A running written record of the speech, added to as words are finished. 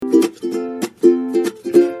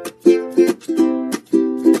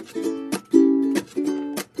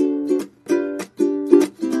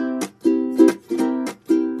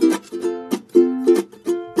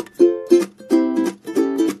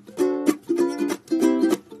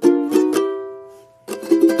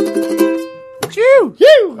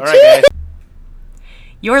All right, guys.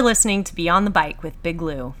 You're listening to Beyond the Bike with Big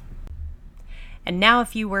Lou. And now a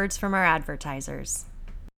few words from our advertisers.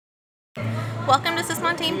 Welcome to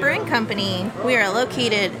Sismontane Brewing Company. We are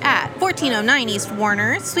located at 1409 East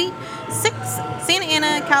Warner, Suite 6, Santa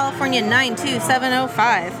Ana, California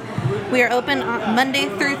 92705. We are open on Monday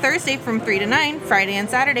through Thursday from 3 to 9, Friday and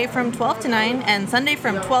Saturday from 12 to 9, and Sunday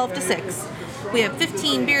from 12 to 6. We have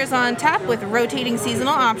 15 beers on tap with rotating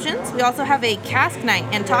seasonal options. We also have a cask night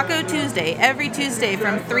and Taco Tuesday every Tuesday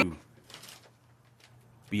from 3.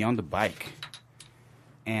 Beyond the Bike.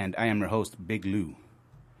 And I am your host, Big Lou.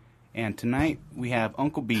 And tonight we have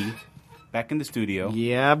Uncle B back in the studio.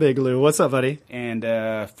 Yeah, Big Lou. What's up, buddy? And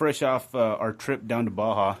fresh off our trip down to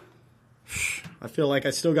Baja. I feel like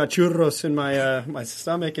I still got churros in my my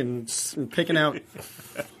stomach and picking out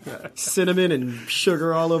cinnamon and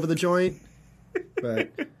sugar all over the joint.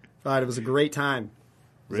 But it was a great time.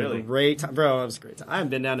 Really? A great time. Bro, it was a great time. I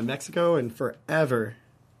haven't been down to Mexico in forever.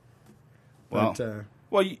 Well,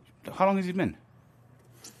 But, how long has he been?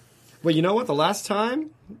 well, you know what? The last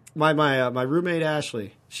time, my roommate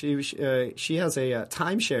Ashley, she has a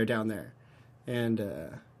timeshare down there, and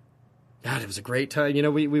God, it was a great time. You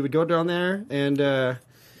know, we would go down there and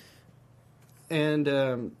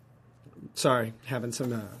sorry, having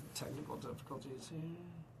some technical difficulties here.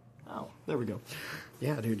 Oh, there we go.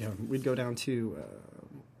 Yeah, dude, we'd go down to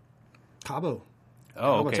Cabo.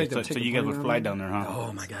 Oh, okay. So you guys would fly down there, huh?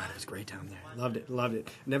 Oh my God, it was great down there. Loved it.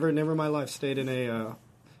 Never in my life stayed in a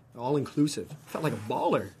all-inclusive. Felt like a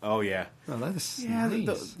baller. Oh, yeah. Oh, that is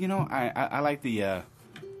nice. I like the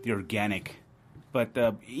organic, but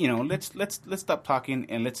let's stop talking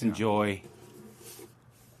and let's enjoy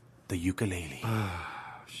the ukulele.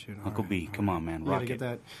 Shoot, Uncle B, come on, man, rock it. Get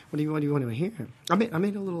that. What do you want to hear? I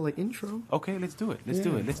made a little intro. Okay, let's do it.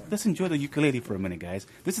 Let's enjoy the ukulele for a minute, guys.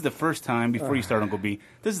 This is the first time before you start, Uncle B.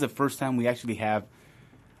 This is the first time we actually have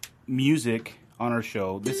music on our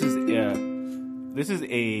show. This is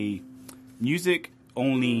a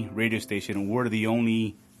music-only radio station. We're the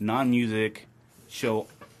only non-music show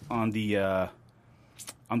on the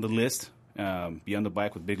list, Beyond the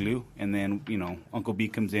Bike with Big Lou. And then, Uncle B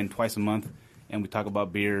comes in twice a month, and we talk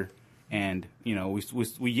about beer. And,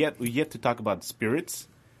 we yet to talk about spirits,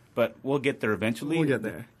 but we'll get there eventually. We'll get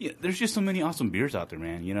there. Yeah, there's just so many awesome beers out there,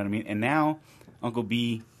 man. You know what I mean? And now, Uncle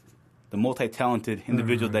B, the multi-talented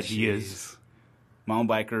individual that he is, mountain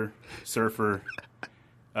biker, surfer,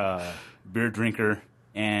 beer drinker,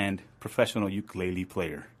 and professional ukulele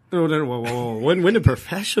player. Whoa. When did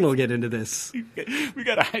professional get into this? We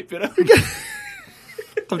got to hype it up.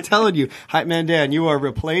 I'm telling you, Hype Man Dan, you are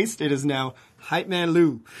replaced. It is now Hype Man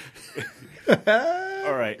Lou.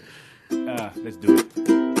 All right. Let's do it.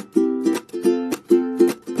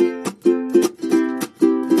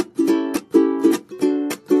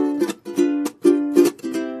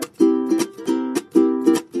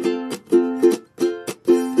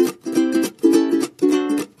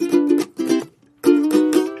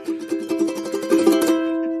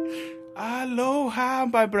 Aloha,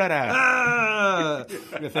 my brother.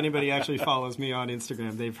 If anybody actually follows me on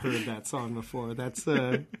Instagram, they've heard that song before. That's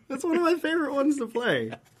one of my favorite ones to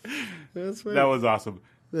play. That was awesome.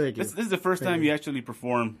 Thank you. This is the first time you actually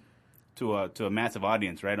perform to a massive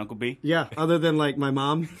audience, right, Uncle B? Yeah, other than like my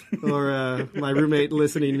mom or my roommate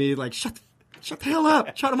listening to me like, shut the hell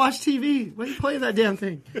up, try to watch TV. Why are you playing that damn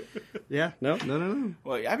thing? Yeah, no.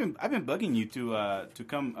 Well, I've been bugging you to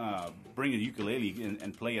come bring a ukulele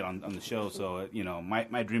and play it on the show. So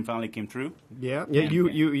my dream finally came true. Yeah.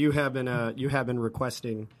 You have been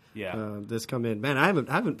requesting. Yeah. This come in, man. I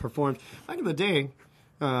haven't performed back in the day.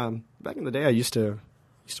 I used to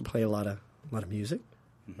play a lot of music.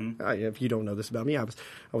 Mm-hmm. If you don't know this about me, I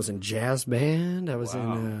was in jazz band. I was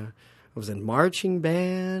in marching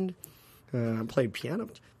band. I played piano.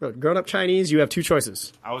 Growing up Chinese, you have two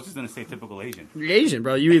choices. I was just gonna say typical Asian. You're Asian,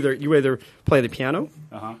 bro. You either play the piano,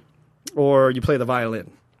 or you play the violin,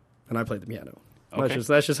 and I played the piano. Okay.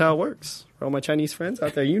 That's just how it works. For all my Chinese friends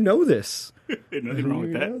out there, you know this. Nothing wrong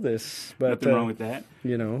with that. You know this, but nothing wrong with that.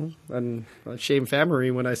 I'm shame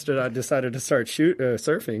family when I decided to start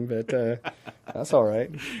surfing, but that's all right.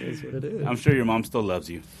 That's what it is. I'm sure your mom still loves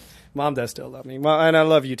you. Mom does still love me, and I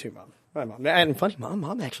love you too, Mom. My mom, and funny,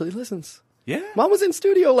 mom actually listens. Yeah, Mom was in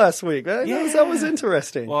studio last week. Yeah. That was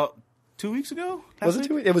interesting. Well, 2 weeks ago. Was it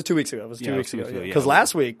 2 weeks? It was 2 weeks ago. It was 2 weeks ago. Because yeah.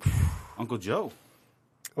 last week, Uncle Joe.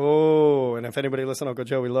 Oh, and if anybody listens to Uncle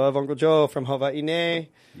Joe, we love Uncle Joe from Hawaii.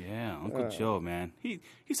 Yeah, Uncle Joe, man. He's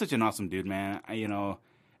such an awesome dude, man.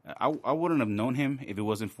 I wouldn't have known him if it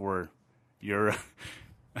wasn't for your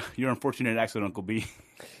unfortunate accident, Uncle B.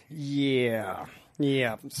 Yeah.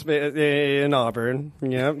 Yeah, in Auburn.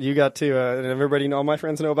 Yeah, you got to. And everybody, all my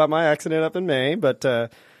friends know about my accident up in May, but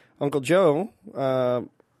Uncle Joe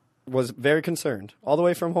was very concerned all the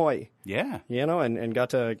way from Hawaii. Yeah. And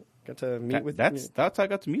got to meet with. That's how I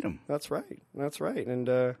got to meet him. That's right.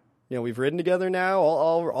 And we've ridden together now,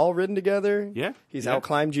 all ridden together. Yeah. He's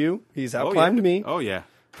outclimbed you. He's outclimbed me. Oh yeah.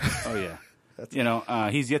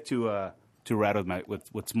 He's yet to ride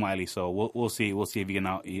with Smiley, so we'll see if he can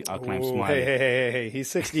outclimb Smiley. Hey! He's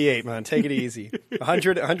 68, man. Take it easy.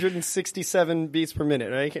 167 beats per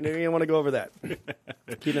minute. Right? You don't want to go over that.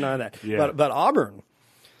 Keep an eye on that. Yeah. But Auburn.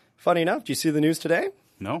 Funny enough, did you see the news today?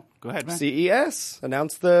 No, go ahead, man. CES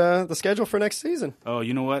announced the schedule for next season. Oh,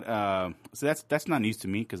 you know what? So that's not news to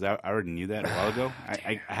me because I already knew that a while ago.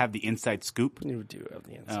 I have the inside scoop. You do have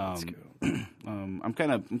the inside scoop. I'm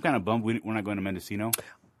kind of bummed we're not going to Mendocino.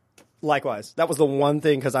 Likewise, that was the one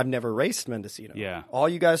thing because I've never raced Mendocino. Yeah, all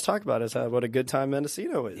you guys talk about is what a good time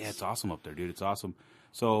Mendocino is. Yeah, it's awesome up there, dude. It's awesome.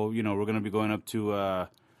 So we're going to be going up to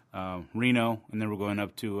Reno, and then we're going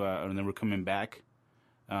up to, and then we're coming back.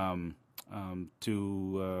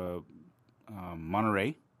 To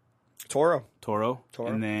Monterey, Toro,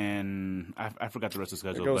 and then I forgot the rest of the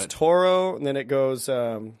schedule. It goes Toro, and then it goes.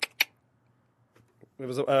 It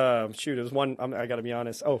was it was one. I got to be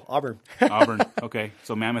honest. Oh, Auburn. Auburn. Okay,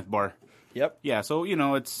 so Mammoth Bar. Yep. Yeah. So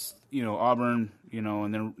it's Auburn.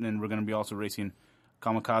 And then we're going to be also racing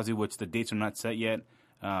Kamikaze, which the dates are not set yet.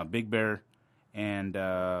 Big Bear and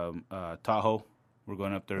Tahoe. We're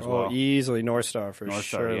going up there as well. Easily North Star for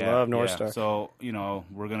sure. Yeah, love North Star. So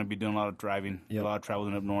we're going to be doing a lot of driving, a lot of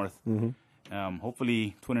traveling up north. Mm-hmm.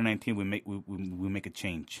 Hopefully, 2019 we make a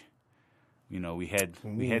change. We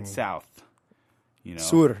head south.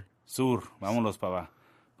 Sur. Vámonos para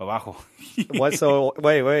abajo. What? So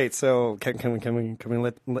wait. So can we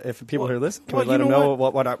let if people here listen? Can we let them know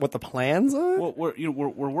what the plans are? Well,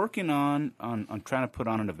 we're working on trying to put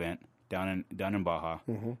on an event down in Baja.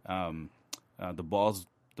 Mm-hmm. The ball's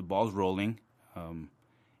rolling,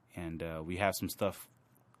 and we have some stuff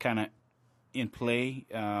kind of in play.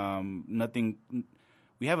 Nothing.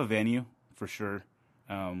 We have a venue for sure.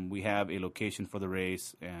 We have a location for the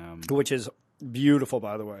race, which is beautiful,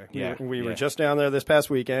 by the way. Yeah, we were just down there this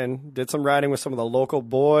past weekend. Did some riding with some of the local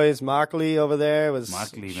boys. Mockley over there was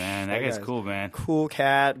Mockley, man. That guy's cool, man. Cool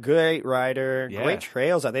cat, great rider, great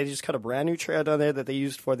trails. They just cut a brand new trail down there that they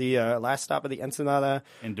used for the last stop of the Ensenada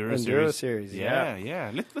Enduro Series.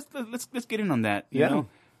 Yeah. Let's get in on that. You know?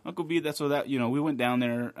 Uncle B. That's so that we went down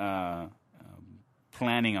there.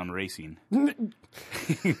 Planning on racing. Right.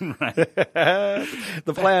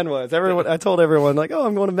 The plan was I told everyone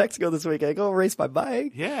I'm going to Mexico this weekend. Go race my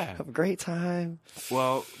bike. Yeah. Have a great time.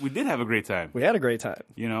 Well, we did have a great time. We had a great time.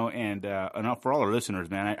 And for all our listeners,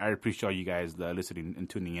 man, I appreciate all you guys listening and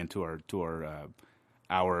tuning in to our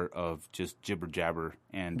hour of just jibber jabber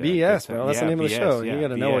and BS, bro. That's the name of the show. You got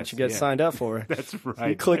to know what you get signed up for. That's right.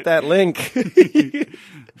 You click that link.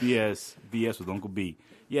 BS with Uncle B.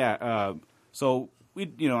 Yeah. So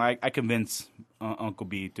I convinced Uncle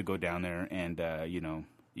B to go down there, and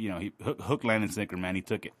he hook, line, and sinker, man. He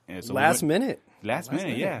took it. And so last minute,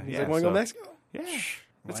 yeah. He's like, "Want to go to Mexico? Yeah,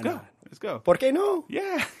 let's go. ¿Por qué no?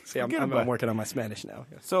 Yeah. See, I'm working on my Spanish now.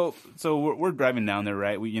 So we're driving down there,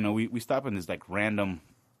 right? We stop in this random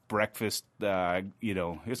breakfast.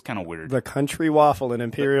 It's kind of weird. The Country Waffle in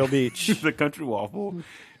Imperial Beach. The Country Waffle.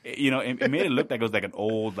 It made it look like it was an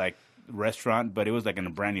old restaurant, but it was in a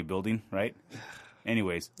brand new building, right?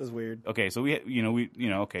 Anyways, it was weird. Okay, so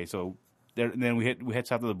so then we head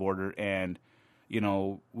south of the border, and we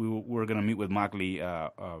were gonna meet with Mockley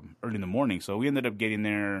early in the morning. So we ended up getting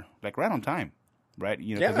there right on time, right?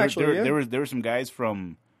 There were some guys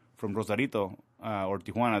from Rosarito or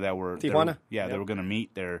Tijuana that were they were gonna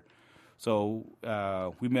meet there. So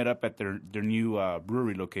we met up at their new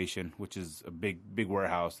brewery location, which is a big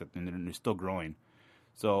warehouse and they're still growing.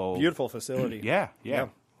 So beautiful facility. Yeah.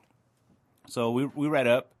 So we ride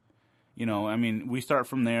up, we start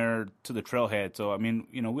from there to the trailhead. So, we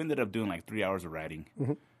ended up doing 3 hours of riding,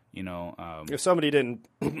 If somebody didn't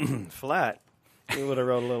flat, we would have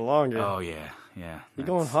rode a little longer. Oh, yeah. You're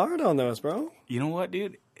going hard on those, bro. You know what,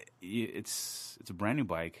 dude? It's a brand new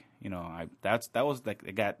bike. That was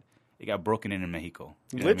it got broken in Mexico.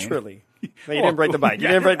 Literally. No, you didn't break the bike. You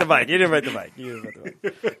didn't break the bike.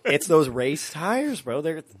 It's those race tires, bro.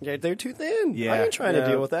 They're too thin. Yeah. I ain't trying to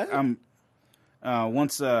deal with that.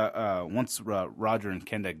 Once Roger and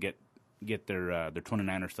Kenda get their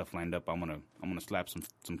 29er stuff lined up, I'm gonna slap some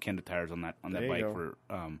Kenda tires on that bike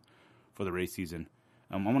for the race season.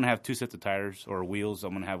 I'm gonna have two sets of tires or wheels.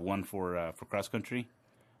 I'm gonna have one for cross country,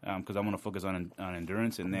 because I'm going to focus on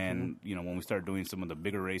endurance. And then, when we start doing some of the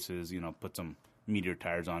bigger races, put some meteor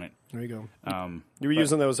tires on it. There you go. You were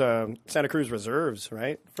using those Santa Cruz reserves,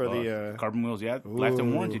 right? For the carbon wheels, yeah.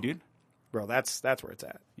 Lifetime warranty, dude. Bro, that's where it's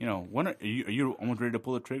at. When are you almost ready to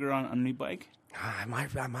pull the trigger on a new bike? I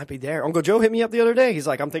might be there. Uncle Joe hit me up the other day. He's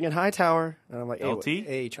like, I'm thinking Hightower. And I'm like, LT?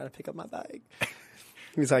 Hey, trying to pick up my bike.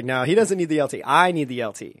 He's like, no, he doesn't need the LT. I need the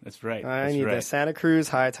LT. That's right. I need the Santa Cruz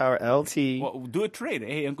Hightower LT. Well, do a trade.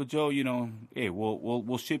 Hey, Uncle Joe, hey,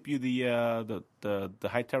 we'll ship you the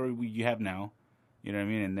Hightower you have now. You know what I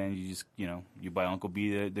mean? And then you just, you buy Uncle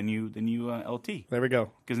B the new LT. There we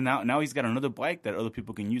go. Because now he's got another bike that other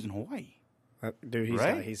people can use in Hawaii. Dude,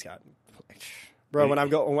 he's got. Right? Bro, when I'm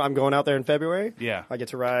going out there in February, yeah, I get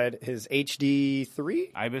to ride his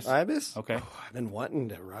HD3 Ibis. Okay, I've been wanting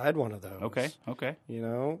to ride one of those. Okay.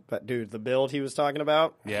 But dude, the build he was talking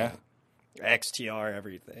about, yeah, XTR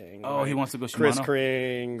everything. Oh, right? He wants to go Shimano. Chris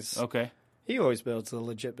Krings. Okay, he always builds the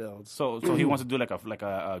legit builds. So he wants to do like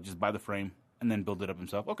a just buy the frame and then build it up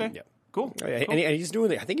himself. Okay, yeah, cool. Oh, yeah. Cool. And he's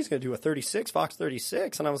doing. I think he's going to do a 36 Fox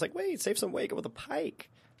 36, and I was like, wait, save some weight with a Pike.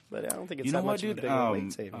 But I don't think it's that much of a big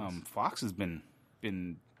weight savings. Fox has been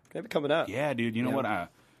maybe coming up. Yeah, dude. You know what? I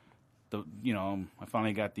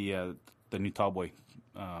finally got the new Tallboy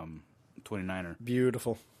 29er.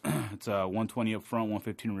 Beautiful. It's 120 up front,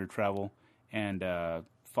 115 rear travel, and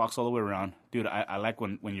Fox all the way around. Dude, I like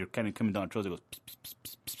when you're kind of coming down the trails, it goes pss, pss,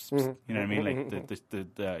 pss, pss, pss, pss. You know what I mean? Like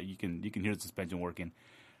the you can hear the suspension working.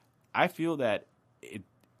 I feel that it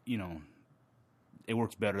it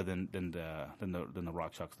works better than the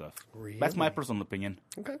RockShox stuff. Really? That's my personal opinion.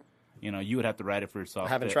 Okay. You would have to ride it for yourself. I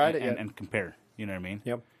haven't tried it yet. And compare. You know what I mean?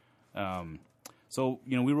 Yep. So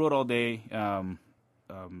we rode all day.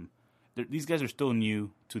 These guys are still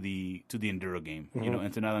new to the enduro game.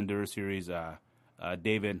 Ensenada Enduro Series.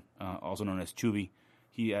 David, also known as Chubby,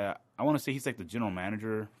 I want to say he's like the general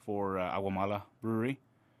manager for Agua Mala Brewery.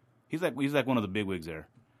 He's like one of the bigwigs there.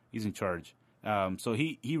 He's in charge. So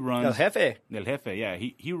he runs El Jefe. Yeah,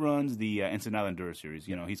 he runs the Ensenada Enduro Series.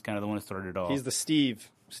 He's kind of the one that started it all. He's the Steve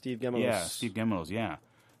Gemelos. Yeah, Steve Gemelos. Yeah.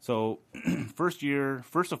 So first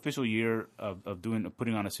official year of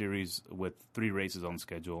putting on a series with 3 races on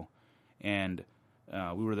schedule, and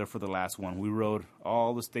we were there for the last one. We rode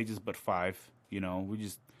all the stages but 5. We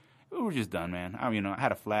were just done, man. I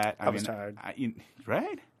had a flat. I was tired.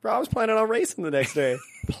 Right? Bro, I was planning on racing the next day.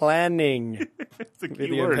 Planning. It's the the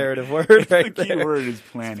key word. Imperative word right the key there. word is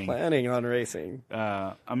planning. Planning on racing.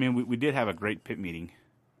 We did have a great pit meeting.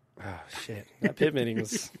 Oh, shit. That pit meeting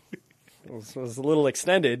was a little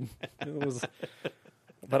extended.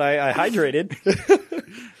 But I hydrated.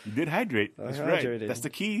 You did hydrate. That's right. hydrated. That's the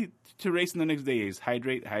key to racing the next day is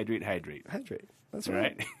hydrate. Hydrate. That's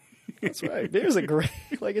right. Right? That's right. There's a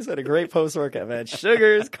great post-workout, man.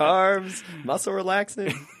 Sugars, carbs, muscle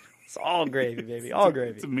relaxing. It's all gravy, baby. All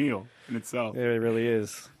gravy. It's a meal in itself. It really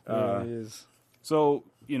is. It really is. So,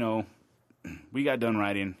 we got done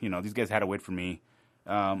riding. These guys had to wait for me.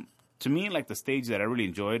 To me, like the stage that I really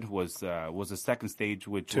enjoyed was the second stage,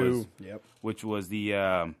 which was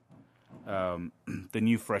the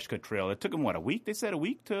new fresh cut trail. It took them a week? They said a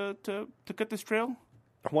week to cut this trail.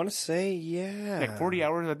 I want to say, yeah. Like 40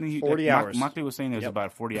 hours, I think. 40 hours. Mockley was saying there's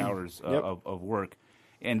about 40 hours of work.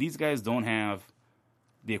 And these guys don't have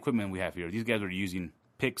the equipment we have here. These guys are using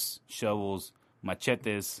picks, shovels,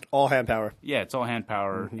 machetes. All hand power. Yeah, it's all hand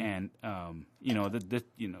power. And,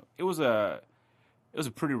 it was a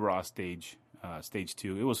pretty raw stage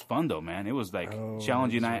 2. It was fun, though, man. It was, like,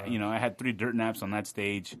 challenging. I had 3 dirt naps on that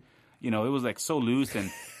stage. It was, like, so loose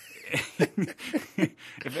and...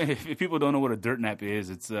 if people don't know what a dirt nap is,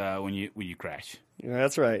 it's when you crash. Yeah,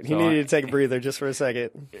 that's right. He needed to take a breather just for a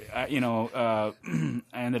second. I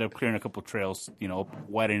ended up clearing a couple trails,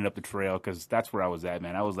 widening up the trail because that's where I was at,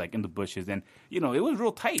 man. I was like in the bushes, and it was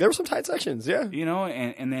real tight. There were some tight sections, yeah.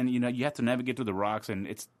 And then you have to navigate through the rocks, and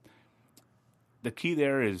it's the key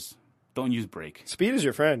there is don't use brake. Speed is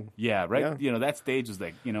your friend. Yeah, right. Yeah. That stage was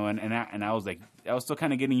like, and I was like, I was still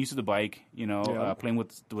kind of getting used to the bike, playing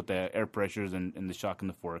with the air pressures and the shock and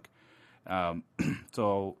the fork.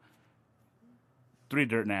 So 3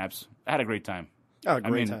 dirt naps. I had a great time. Oh,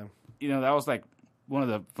 great time. That was like one of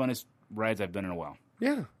the funnest rides I've done in a while.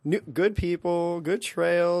 Yeah, good people, good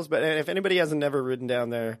trails. But if anybody hasn't never ridden down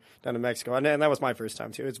to Mexico, and that was my first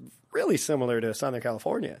time too, it's really similar to Southern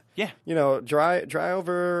California. Yeah, dry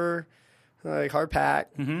over, like hard pack,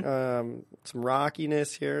 some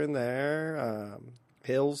rockiness here and there.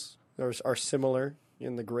 Hills are similar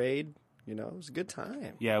in the grade. It was a good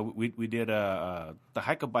time. Yeah, we did the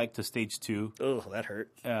hike a bike to stage 2. Oh, that hurt.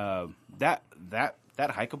 That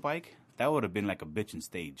hike a bike that would have been like a bitchin'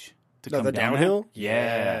 stage to No, come the down downhill? that.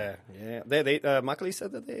 Yeah. Yeah. They Makali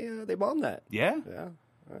said that they bombed that. Yeah? Yeah.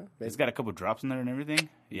 It's got a couple drops in there and everything.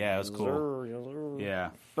 Yeah, it was cool.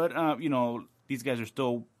 Yeah. But, these guys are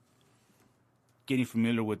still getting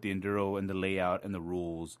familiar with the enduro and the layout and the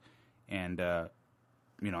rules. And, I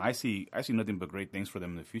see nothing but great things for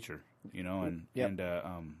them in the future, and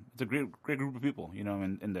it's a great group of people,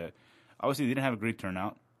 and obviously they didn't have a great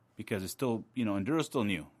turnout because it's still, enduro's still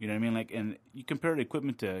new, you know what I mean? Like, and you compare the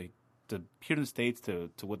equipment to here in the States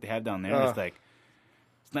to what they have down there, it's like,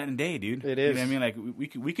 it's night and day, dude. It is. You know what I mean? Like,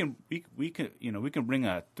 we can bring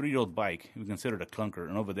a 3-year-old bike, we consider it a clunker,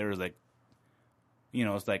 and over there is like,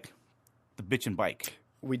 it's like the bitchin' bike.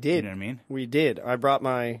 We did. You know what I mean? We did. I brought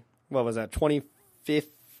my, what was that,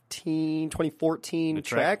 2014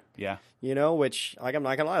 Trek. Yeah. Which I'm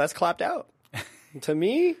not gonna lie, that's clapped out. To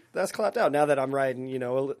me, that's clapped out. Now that I'm riding,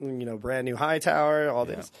 brand new high tower, all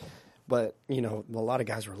this. But, a lot of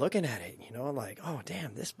guys were looking at it, I'm like, oh,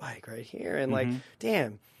 damn, this bike right here. And like,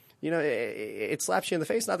 damn, it slaps you in the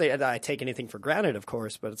face. Not that I take anything for granted, of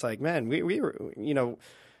course, but it's like, man, we were,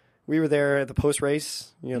 we were there at the post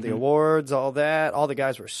race, the awards, all that. All the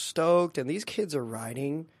guys were stoked, and these kids are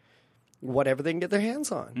riding whatever they can get their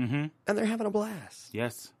hands on, and they're having a blast.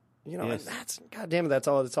 Yes. And that's, goddamn it, that's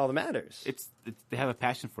all that matters. It's they have a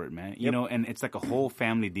passion for it, man. And it's like a whole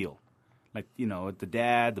family deal. Like, the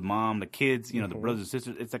dad, the mom, the kids, the brothers and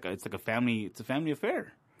sisters. It's like a family. It's a family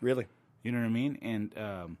affair. Really. You know what I mean? And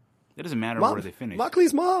it doesn't matter where they finish.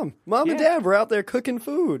 Luckilly's mom and dad were out there cooking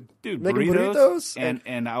food, dude, making burritos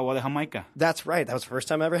and agua de Jamaica. That's right. That was the first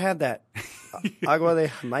time I ever had that. Agua de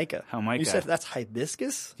Jamaica. Jamaica. You said that's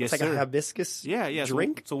hibiscus? Yes, it's like sir. a hibiscus yeah.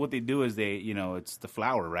 drink? So what they do is they, it's the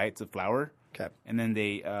flour, right? It's a flour. Okay. And then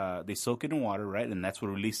they soak it in water, right? And that's what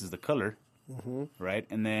releases the color, right?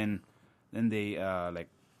 And then they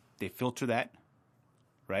they filter that,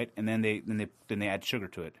 right? And then they add sugar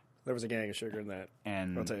to it. There was a gang of sugar in that.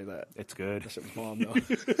 And I'll tell you that. It's good. That shit was bomb, though.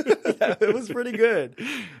 It was pretty good.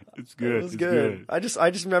 It's good. It was good. I just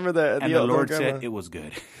remember the Lord said it was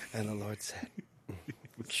good. And the Lord said,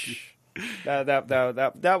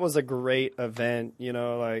 that was a great event.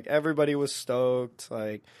 Like everybody was stoked.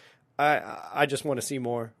 Like I just want to see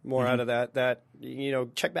more out of that. That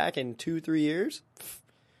check back in 2-3 years,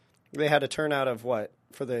 they had a turnout of what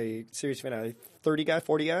for the series finale? 30 guys,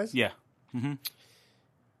 40 guys. Yeah.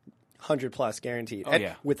 100 plus guaranteed. Oh,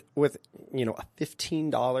 yeah. With a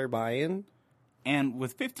 $15 buy-in. And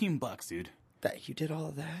with $15, dude. That you did all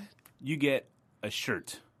of that? You get a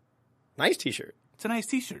shirt. Nice t-shirt. It's a nice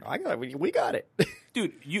t-shirt. We got it.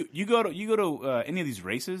 Dude, you go to any of these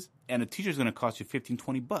races and a t-shirt's going to cost you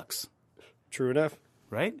 $15-20. True enough.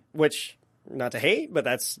 Right? Which, not to hate, but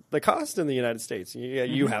that's the cost in the United States.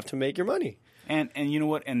 You have to make your money. And you know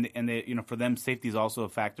what? And they, for them, safety is also a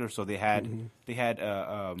factor. So they had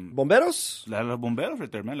bomberos, la bomberos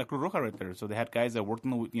right there, man, la Cruz Roja right there. So they had guys that worked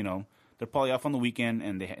on the, they're probably off on the weekend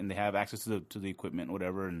and they have access to the equipment, or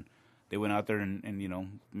whatever. And they went out there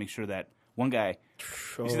and make sure that one guy,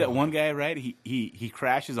 you see that one guy, right? He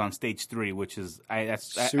crashes on stage 3, which is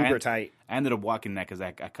super tight. I ended up walking that because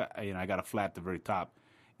I got a flat at the very top,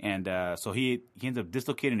 and so he ends up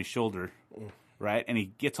dislocating his shoulder. Right, and he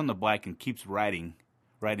gets on the bike and keeps riding,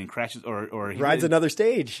 crashes or he rides another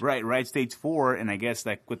stage. Right, rides stage 4, and I guess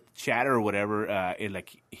like with chatter or whatever,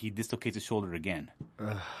 he dislocates his shoulder again.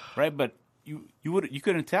 Right, but you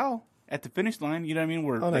couldn't tell at the finish line. You know what I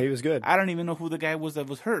mean? No, he was good. I don't even know who the guy was that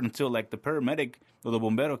was hurt until like the paramedic or the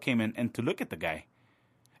bombero came in and to look at the guy.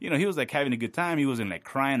 He was like having a good time. He wasn't like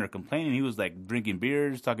crying or complaining. He was like drinking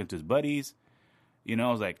beers, talking to his buddies. I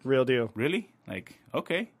was like, real deal. Really? Like,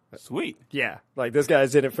 okay. Sweet. Yeah, like this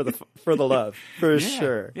guy's in it for the love, for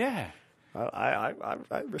sure. Yeah, I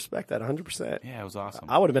respect that 100%. Yeah, it was awesome.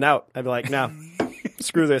 I would have been out. I'd be like, no,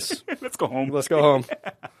 screw this. Let's go home. Let's go home.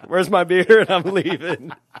 Where's my beer? And I'm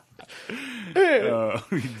leaving.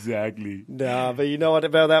 Exactly. No, but you know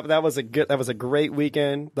what? That was a great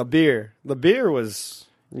weekend. The beer was,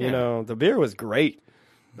 the beer was great.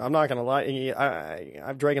 I'm not gonna lie.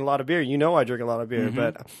 I've drank a lot of beer. I drink a lot of beer,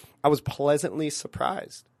 but I was pleasantly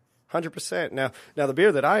surprised. 100%. Now the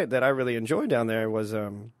beer that I really enjoyed down there was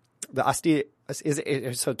the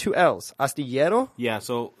Astillero. So 2 L's. Astillero? Yeah,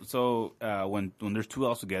 so when there's 2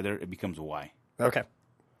 L's together, it becomes a Y. Okay.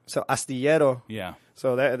 So Astillero. Yeah.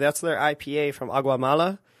 So that's their IPA from Agua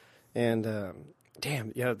Mala. And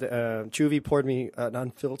Chuvy poured me an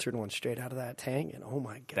unfiltered one straight out of that tank, and oh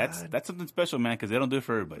my God. That's something special, man, because they don't do it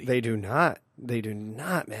for everybody. They do not,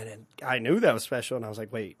 man. And I knew that was special, and I was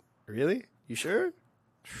like, wait, really? You sure?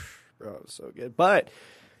 Bro, it was so good. But,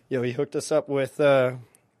 he hooked us up with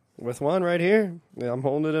with one right here. I'm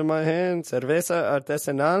holding it in my hand. Cerveza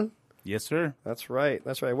artesanal. Yes, sir. That's right.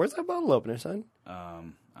 Where's that bottle opener, son?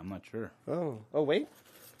 I'm not sure. Oh, wait.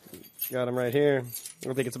 Got him right here. I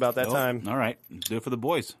don't think it's about that time. All right. Do it for the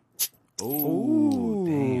boys. Ooh,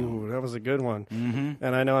 damn. That was a good one. Mm-hmm.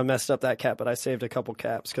 And I know I messed up that cap, but I saved a couple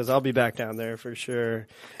caps because I'll be back down there for sure.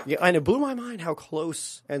 Yeah, and it blew my mind how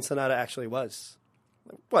close Ensenada actually was.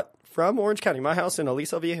 What? From Orange County, my house in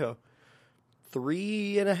Aliso Viejo,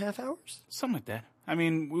 3.5 hours? Something like that. I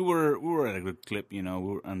mean, we were at a good clip, We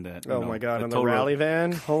were on that. Oh my God, on the rally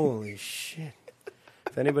van? Holy shit!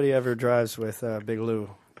 If anybody ever drives with Big Lou,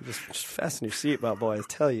 just fasten your seatbelt, boy. I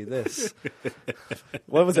tell you this.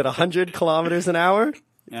 What was it? 100 kilometers an hour?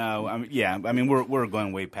 I mean, we're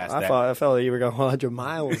going way past that. I felt like you were going 100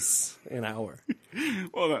 miles an hour.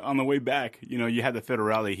 Well, on the way back, you had the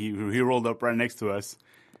Federale. He rolled up right next to us,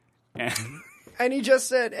 and he just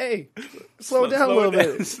said, "Hey, slow down a little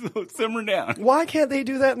bit, simmer down." Why can't they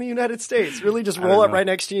do that in the United States? Really, just roll up right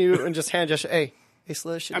next to you and just hand gesture, "Hey,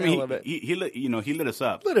 slow shit down a little bit." He lit us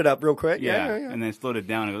up. Lit it up real quick. Yeah. And then slowed it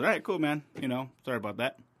down. And goes, "All right, cool, man. Sorry about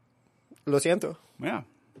that." Lo siento. Yeah,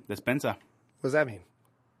 despensa. What does that mean?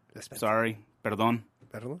 Despensa. Sorry, perdón.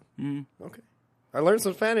 Perdón. Okay. I learned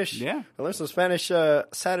some Spanish. Yeah. I learned some Spanish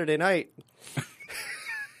Saturday night.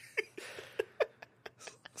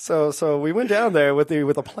 So we went down there with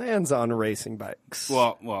the plans on racing bikes.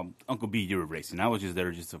 Well, Uncle B, you were racing. I was just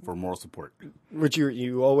there for moral support. Which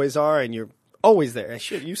you always are, and you're always there.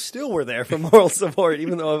 Shit, you still were there for moral support,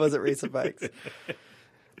 even though I wasn't racing bikes.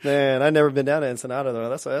 Man, I've never been down to Ensenada though.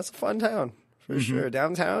 That's a fun town for sure.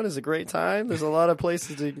 Downtown is a great time. There's a lot of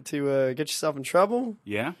places to get yourself in trouble.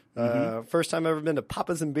 Yeah. First time I've ever been to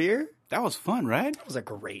Papa's and Beer. That was fun, right? That was a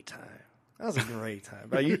great time.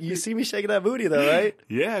 Bro, you see me shaking that booty though, right?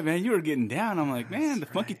 Yeah, man, you were getting down. I'm like, man, the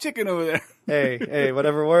funky chicken over there. Hey,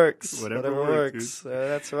 whatever works. Whatever works.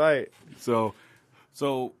 That's right. So,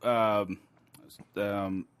 Agua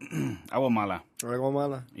Mala. Agua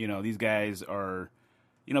Mala. These guys are,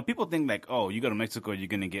 people think like, oh, you go to Mexico, you're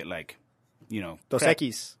gonna get like, Dos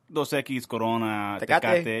Equis, Corona,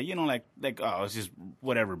 Tecate. Like oh, it's just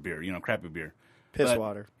whatever beer, crappy beer, piss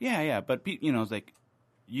water. Yeah, but it's like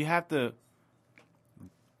you have to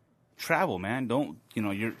travel, man. Don't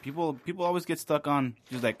people always get stuck on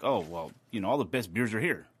just like, oh well, all the best beers are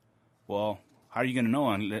here. Well, how are you gonna know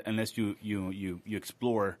unless you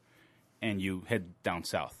explore and you head down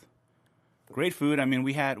south? Great food. I mean,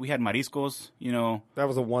 we had mariscos. That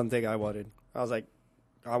was the one thing I wanted. I was like,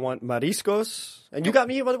 I want mariscos, and you got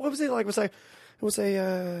me. What was it like? It was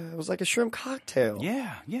like a shrimp cocktail.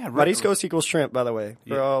 Yeah. Mariscos equals shrimp, by the way.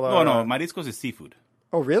 No, mariscos is seafood.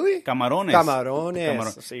 Oh, really? Camarones. And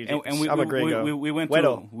I'm a gringo. we went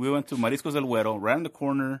to Mariscos del Güero, right on the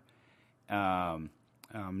corner.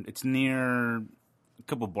 It's near a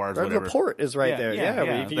couple bars. Whatever. The port is right there.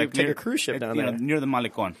 Yeah. You can take a cruise ship down there. Near the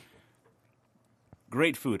Malecon.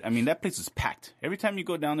 Great food. I mean, that place is packed. Every time you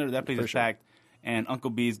go down there, that place is packed. And Uncle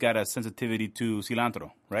B's got a sensitivity to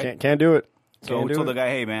cilantro, right? Can't do it. So we told the guy,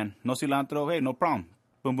 hey, man, no cilantro. Hey, no problem.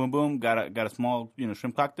 Boom, boom, boom. Got a small,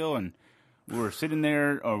 shrimp cocktail, and we were sitting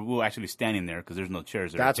there, or we were actually standing there because there's no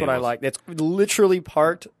chairs there. That's what I like. It's literally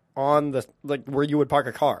parked on where you would park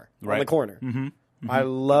a car, on the corner. Mm-hmm. I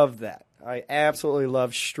love that. I absolutely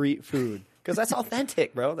love street food because that's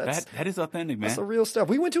authentic, bro. That is authentic, man. That's the real stuff.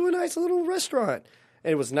 We went to a nice little restaurant.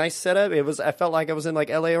 It was nice setup. I felt like I was in like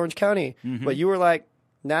L.A. Orange County, but you were like,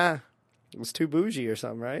 nah, it was too bougie or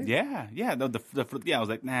something, right? Yeah. I was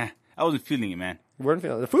like, nah, I wasn't feeling it, man. You weren't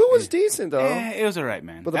feeling it. The food was decent though. Yeah, it was all right,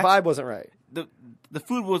 man. But the vibe wasn't right. The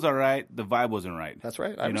food was all right. The vibe wasn't right. That's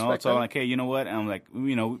right. I respect that. I'm like, hey, you know what? And I'm like,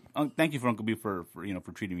 thank you for Uncle B for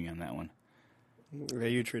treating me on that one. Yeah,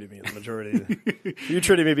 you treated me the majority. You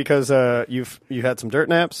treated me because you had some dirt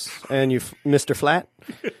naps and you Mr. Flat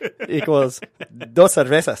equals dos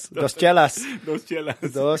cervezas, dos chelas. Dos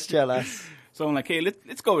chelas. So I'm like, hey,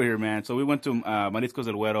 let's go over here, man. So we went to Mariscos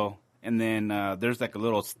del Güero, and then there's like a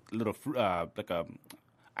little like a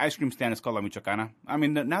ice cream stand. It's called La Michoacana. I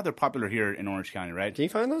mean, now they're popular here in Orange County, right? Can you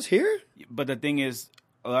find those here? But the thing is,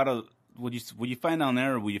 a lot of what you find down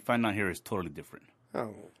there or what you find down here is totally different.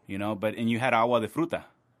 Oh. And you had agua de fruta,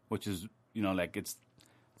 which is, like it's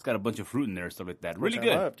got a bunch of fruit in there, stuff like that. Really good.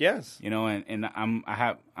 I love, yes. And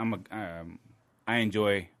I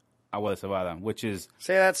enjoy agua de cebada, which is.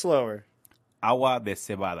 Say that slower. Agua de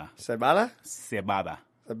cebada. Cebada? Cebada.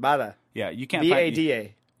 Cebada. Yeah, you can't.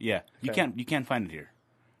 B-A-D-A. Yeah, you can't find it here.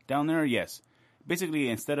 Down there, yes. Basically,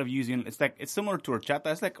 instead of using, it's similar to horchata.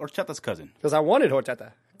 It's like horchata's cousin. Because I wanted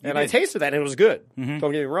horchata, and I tasted that, and it was good. Mm-hmm.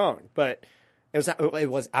 Don't get me wrong, but. It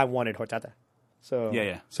was. I wanted horchata. So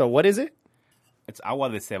Yeah. So what is it? It's agua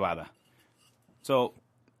de cebada. So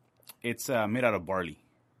it's made out of barley.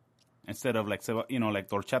 Instead of like like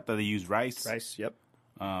horchata, they use rice. Rice. Yep.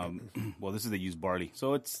 Well, this is they use barley.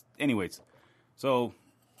 So it's anyways. So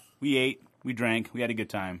we ate, we drank, we had a good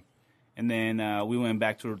time, and then we went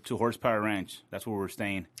back to Horsepower Ranch. That's where we're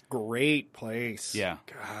staying. Great place. Yeah.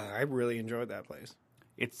 God, I really enjoyed that place.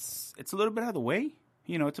 It's a little bit out of the way.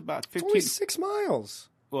 It's about 15. Only 6 miles.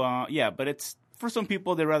 Well, yeah, but it's for some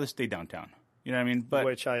people they'd rather stay downtown. You know what I mean? But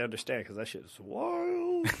Which I understand because that shit is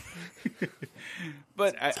wild.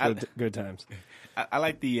 but good times. I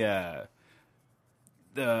like the I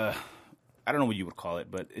don't know what you would call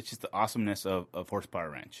it, but it's just the awesomeness of Horsepower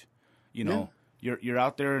Ranch. You're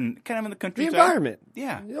out there and kind of in the The countryside. environment.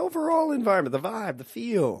 Yeah. The overall environment, the vibe, the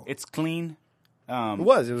feel. It's clean. It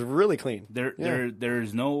was really clean.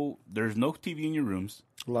 There's no TV in your rooms.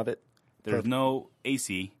 Love it. There's no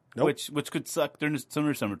AC, Nope. which could suck during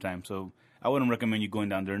the summertime. So I wouldn't recommend you going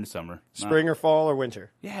down during the summer. Spring or fall or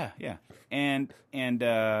winter. Yeah. And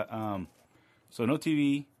so no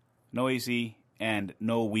TV, no AC, and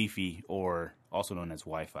no Wi-Fi, or also known as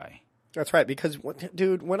Wi-Fi. That's right, because,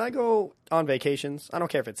 dude, when I go on vacations, I don't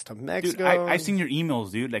care if it's to Mexico. Dude, I've seen your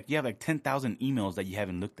emails, dude. Like, you have like 10,000 emails that you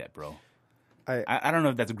haven't looked at, bro. I don't know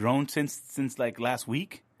if that's grown since like last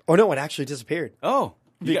week. Oh, no, it actually disappeared. Oh.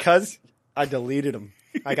 Because I deleted them.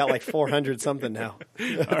 I got like 400 something now.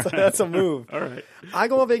 That's a move. All right. I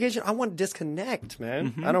go on vacation. I want to disconnect,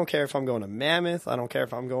 man. I don't care if I'm going to Mammoth. I don't care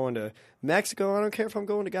if I'm going to Mexico. I don't care if I'm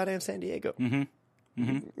going to goddamn San Diego.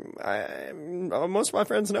 Most of my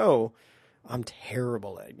friends know I'm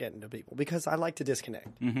terrible at getting to people because I like to disconnect.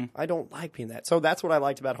 I don't like being that. So that's what I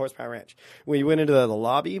liked about Horsepower Ranch. When you went into the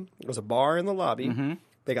lobby, there was a bar in the lobby.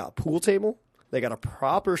 They got a pool table. They got a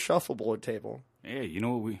proper shuffleboard table. Hey, you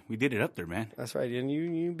know what? We did it up there, man. That's right, and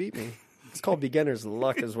you beat me. It's called beginner's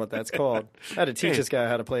luck is what that's called. I had to teach this guy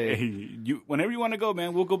how to play. Hey, whenever you want to go,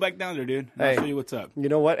 man, we'll go back down there, dude. I'll Hey. show you what's up. You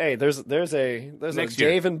know what? Hey, there's a Next year.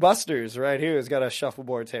 Dave and Buster's right here who's got a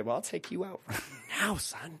shuffleboard table. I'll take you out right now,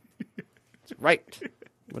 son. Right.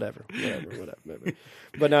 Whatever.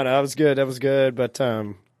 But no, that was good. That was good. But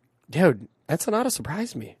dude, Ensenada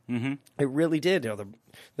surprised me. It really did.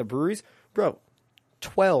 The breweries, bro.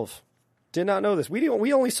 12. Did not know this. We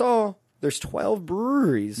only saw there's 12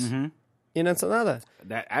 breweries in Ensenada.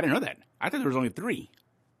 I didn't know that. I thought there was only 3.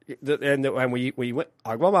 And we went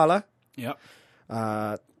Agua Mala, Yep.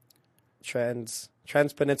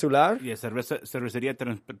 Transpeninsular, Yeah, Cerveceria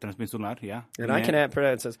Transpeninsular, yeah. and I cannot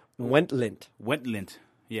pronounce this. Wendlandt. Wendlandt,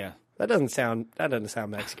 yeah. That doesn't sound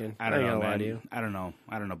Mexican. I don't ain't know, gonna lie man. to you. I don't know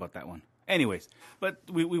about that one. Anyways, but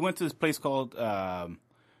we went to this place called Baja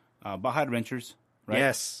Adventures, right?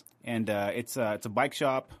 Yes. And it's a bike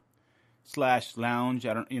shop / lounge.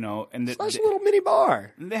 I don't, and It's a little mini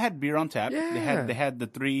bar. they had beer on tap. Yeah. They had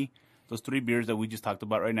those 3 beers that we just talked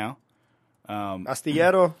about right now.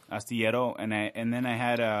 Astillero. Astillero, and then I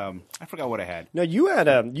had I forgot what I had. No, you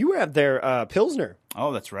had their Pilsner.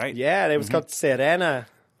 Oh, that's right. Yeah, it was called Serena.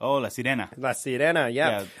 Oh, La Sirena. La Sirena,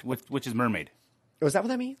 yeah. Which is mermaid. Was that what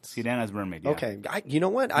that means? Sirena is mermaid. Yeah. Okay. You know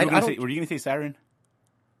what? Were you going to say siren?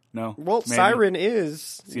 No. Well, Maybe. siren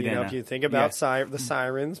is, Sirena. if you think about Yeah. the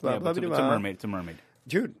sirens, blah, Yeah, blah, but blah, it's a blah. mermaid. It's a mermaid.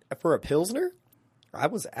 Dude, for a Pilsner, I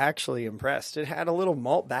was actually impressed. It had a little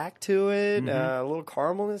malt back to it, a little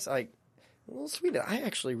caramelness, like a little sweet. I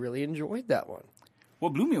actually really enjoyed that one.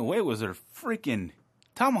 What blew me away was their freaking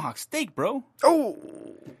tomahawk steak, bro. Oh,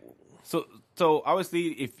 So obviously,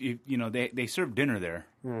 if they serve dinner there,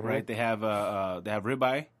 right? They have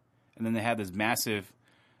ribeye, and then they have this massive,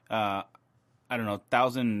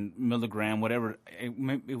 1,000 milligram, whatever.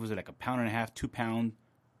 It was like a 1.5 pound, 2 pound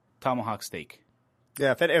tomahawk steak.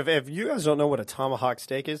 yeah. If you guys don't know what a tomahawk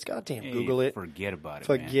steak is, goddamn, Google it. Forget about it.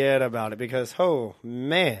 Forget about it because, oh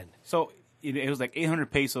man, So it was like 800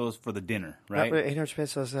 pesos for the dinner, right? 800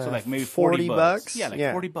 pesos. So like maybe 40 bucks. Yeah, like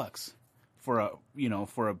 $40 for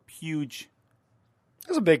a huge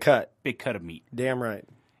That's a big cut. of meat. Damn right.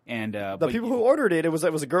 And The people who ordered it, it was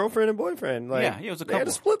a girlfriend and boyfriend. Like, Yeah, it was a They had to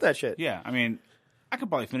couple. split that shit. yeah, I mean, I could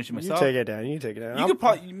probably finish it You myself. take it down. You could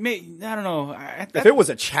probably, I don't know. If it was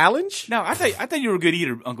a challenge, No, I thought you were a good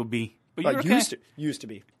eater, Uncle B. But you were used to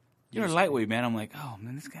be. You're a lightweight, man. I'm like, oh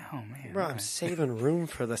man, this guy, oh man. Bro, I'm saving room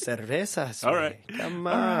for the cervezas. All right. Come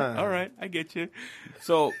on. All right, I get you.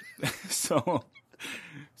 So,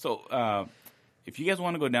 if you guys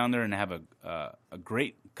want to go down there and have a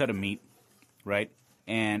great cut of meat, right,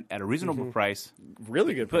 and at a reasonable price,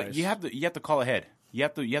 Really good price. but you have to call ahead. You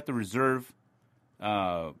have to reserve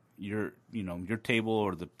your table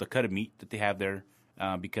or the cut of meat that they have there.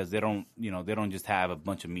 because they don't just have a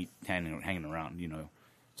bunch of meat hanging around,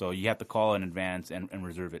 So you have to call in advance and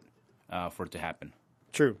reserve it for it to happen.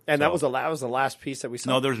 True. And that was the last piece that we saw?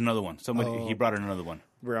 No, there's another one. He brought in another one.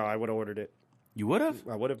 Bro, I would have ordered it. You would have?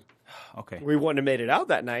 I would have. Okay. We wouldn't have made it out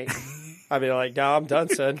that night. I'd be like, no, I'm done,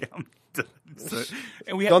 son.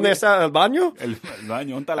 And ¿Dónde está el baño? El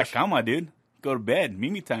baño. ¿Dónde está la cama, dude? Go to bed.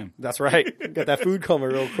 Mimi time. That's right. Get that food coma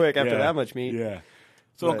real quick after that much meat. Yeah.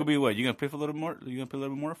 So Uncle B, what? You gonna play for a little more? You gonna play a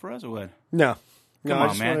little bit more for us, or what? No. Come on,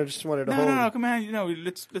 I man. Just wanted to hold. No, come on.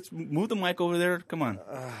 Let's move the mic over there. Come on.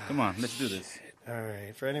 Let's do this. All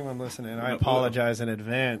right. For anyone listening, I apologize in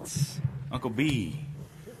advance. Uncle B,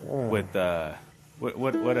 with what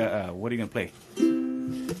are you gonna play?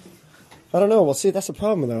 I don't know. Well, see, that's the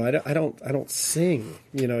problem though. I don't sing.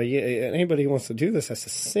 Anybody who wants to do this has to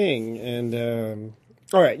sing. And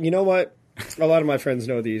all right, you know what? A lot of my friends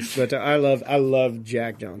know these, but I love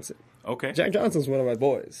Jack Johnson. Okay. Jack Johnson's one of my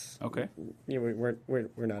boys. Okay. We're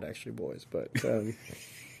not actually boys, but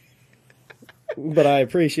but I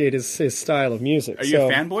appreciate his style of music. Are you a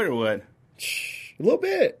fanboy or what? A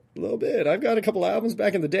little bit. I've got a couple albums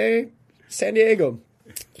back in the day. San Diego.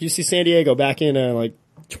 You see San Diego back in like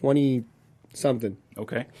 20-something.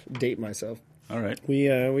 Okay. Date myself. All right.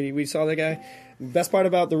 We saw that guy. Best part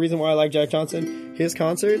about the reason why I like Jack Johnson, his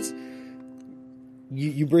concerts,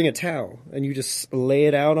 you bring a towel and you just lay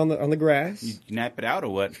it out on the grass. You nap it out or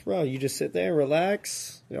what? Bro, you just sit there,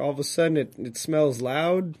 relax. All of a sudden, it smells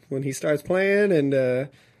loud when he starts playing, and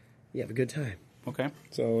you have a good time. Okay.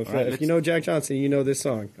 So if you know Jack Johnson, you know this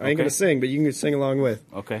song. I ain't going to sing, but you can sing along with.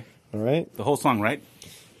 Okay. All right? The whole song, right?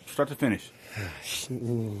 Start to finish.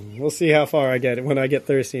 We'll see how far I get when I get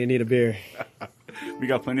thirsty and need a beer. We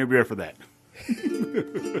got plenty of beer for that.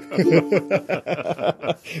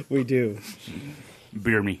 We do.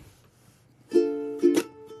 Beer me.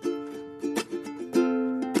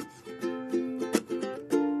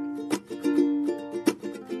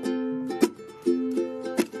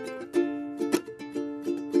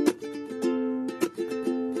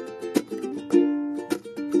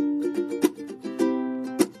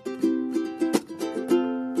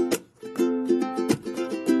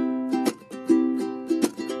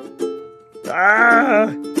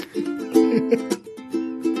 Ah!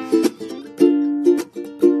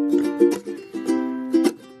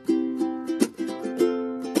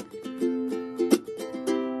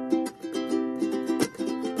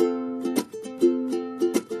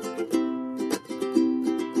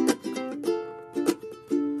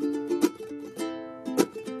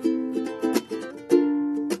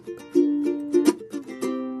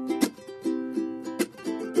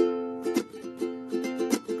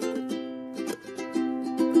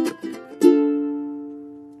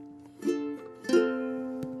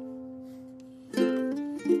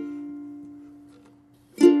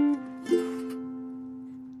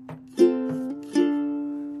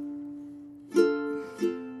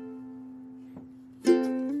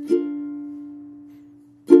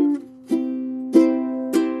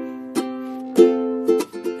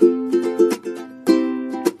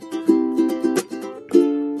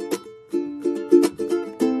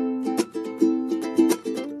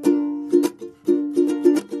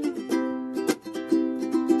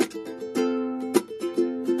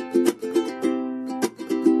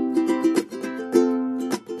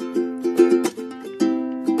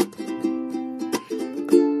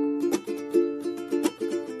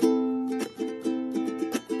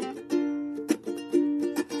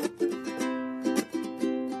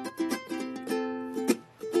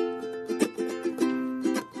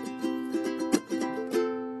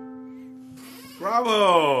 Bravo!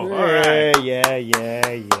 All right. Yeah.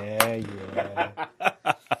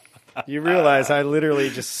 You realize I literally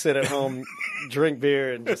just sit at home, drink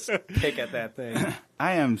beer, and just pick at that thing.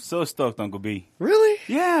 I am so stoked, Uncle B. Really?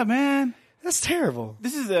 Yeah, man. That's terrible.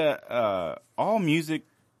 This is a all music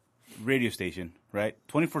radio station, right?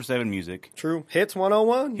 24/7 music. True. Hits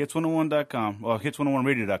 101. Hits101.com. Well,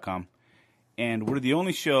 hits101radio.com. And we're the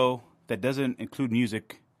only show that doesn't include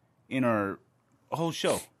music in our whole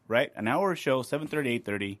show, right? An hour show, 7:30,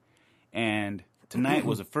 8:30. And tonight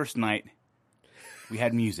was the first night we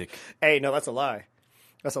had music. Hey, no, that's a lie.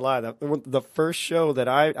 That's a lie. The first show that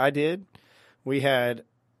I did, we had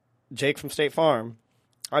Jake from State Farm.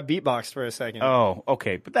 I beatboxed for a second. Oh,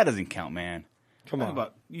 okay. But that doesn't count, man. Come on.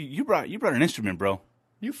 You brought an instrument, bro.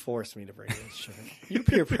 You forced me to bring this shit. You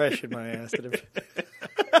peer pressured my ass to the.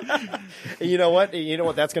 You know what? You know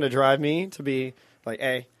what? That's going to drive me to be like,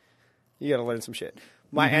 hey, you got to learn some shit.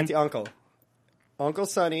 My auntie, uncle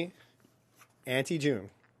Sonny, Auntie June.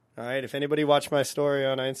 All right. If anybody watched my story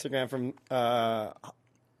on Instagram from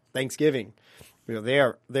Thanksgiving, they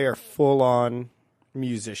are full on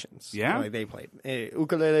musicians. Yeah? Like they play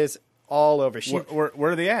ukuleles all over.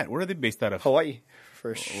 Where are they at? Where are they based out of? Hawaii,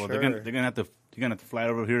 for sure. Well, they're gonna have to fly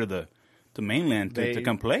over here to the mainland to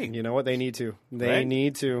come play. You know what? They need to. Right?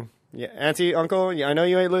 Need to. Yeah, Auntie, Uncle. Yeah, I know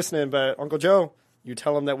you ain't listening, but Uncle Joe, you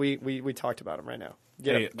tell him that we talked about him right now.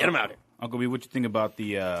 Get him out here. Uncle B, what you think about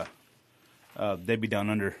the Debbie Down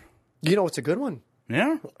Under? You know, it's a good one.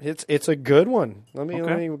 Yeah, It's a good one. Let me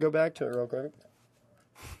go back to it real quick.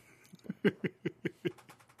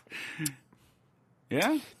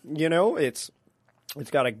 yeah. You know, it's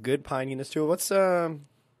got a good pininess to it. What's ABV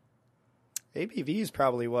is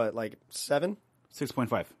probably what, like 7?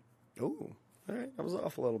 6.5. Ooh, all right, I was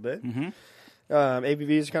off a little bit. Mm-hmm. ABV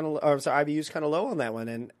is kind of, IBU is kind of low on that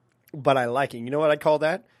one, but I like it. You know what I call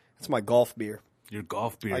that? It's my golf beer. Your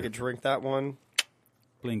golf beer. I could drink that one.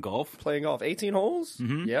 Playing golf. 18 holes.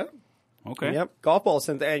 Mm-hmm. Yeah. Okay. Yep. Golf balls.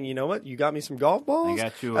 And you know what? You got me some golf balls. I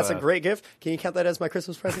got you. That's a great gift. Can you count that as my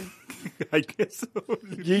Christmas present? I guess so.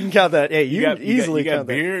 You can count that. Hey, you can easily count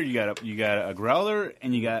that. You got beer. You got a growler,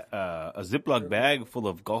 and you got a Ziploc bag full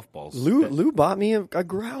of golf balls. Lou bought me a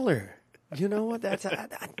growler. You know what? That's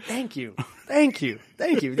thank you.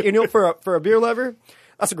 You know, for a beer lover,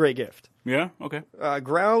 that's a great gift. Yeah. Okay.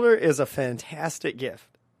 Growler is a fantastic gift.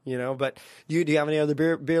 You know, but do you have any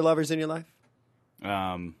other beer lovers in your life?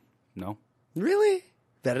 No. Really?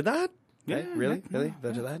 Verdad? Yeah. Right? Really? Yeah, Really?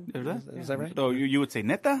 Verdad? Is that right? So you would say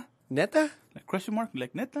neta? Neta? Like question mark?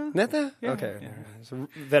 Like neta? Neta? Yeah, Okay. yeah. So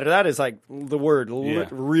verdad is like the word, Yeah.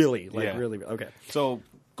 really, like Yeah. really. Okay. So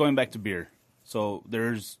going back to beer. So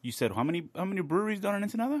you said how many breweries down in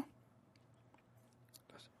Ensenada?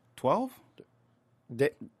 12?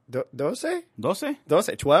 12?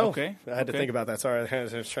 12. Okay. I had to think about that. Sorry, I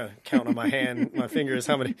was just trying to count on my fingers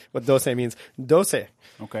what 12 means. 12.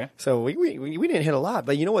 Okay. So we didn't hit a lot,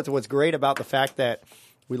 but you know what's great about the fact that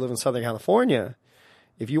we live in Southern California?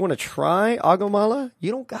 If you want to try Agua Mala,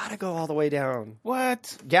 you don't gotta go all the way down.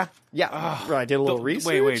 What? Yeah. I did a little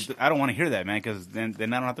research. Wait. I don't want to hear that, man, because then I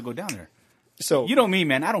don't have to go down there. So you know me,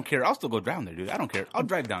 man. I don't care. I'll still go down there, dude. I don't care. I'll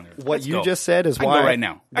drive down there. What Let's you go. just said is I why can go right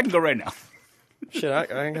now. I can go right now. Shit,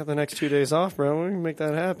 I ain't got the next 2 days off, bro. We can make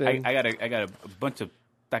that happen. I got a bunch of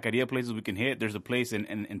taqueria places we can hit. There's a place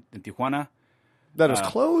in Tijuana. That was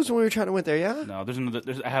closed when we were trying to went there, yeah? No,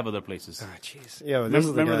 I have other places. Ah, jeez. Yeah,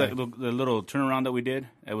 remember the little turnaround that we did?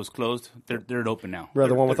 It was closed. They're open now. Bro,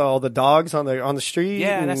 the one with all the dogs on the street?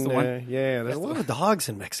 Yeah, that's the one. Yeah, there's a lot of dogs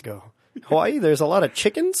in Mexico. Hawaii, there's a lot of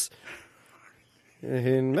chickens.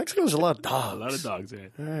 In Mexico, there's a lot of dogs. A lot of dogs, yeah.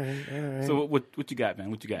 All right. So what you got,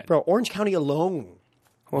 man? What you got? Bro, Orange County alone.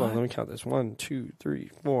 Hold on, let me count this. 1, 2,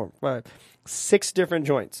 3, 4, 5, 6 different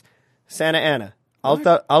joints. Santa Ana,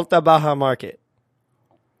 Alta Baja Market.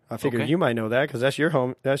 I figured you might know that because that's your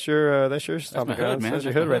home. That's your stomping grounds. That's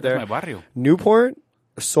your hood right there. That's my barrio. Newport,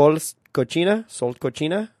 Sol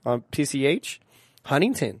Cochina on PCH.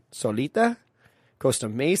 Huntington, Solita, Costa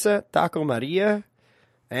Mesa, Taco Maria,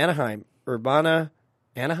 Anaheim, Urbana,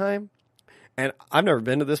 Anaheim. And I've never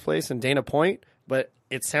been to this place in Dana Point, but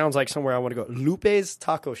it sounds like somewhere I want to go. Lupe's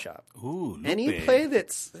Taco Shop. Ooh, Lupe. Any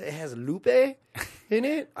place that has Lupe in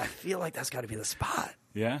it, I feel like that's got to be the spot.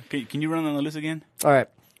 Yeah? Can you run on the list again? All right.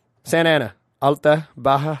 Santa Ana, Alta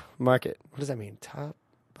Baja Market. What does that mean? Top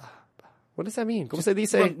Baja. What does that mean? ¿Cómo se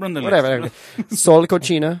dice? Run the Whatever. list. Sol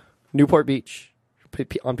Cochina, Newport Beach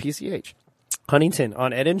on PCH. Huntington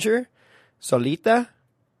on Edinger, Solita.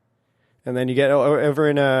 And then you get over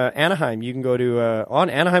in Anaheim. You can go to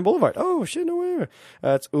on Anaheim Boulevard. Oh, shit, no way.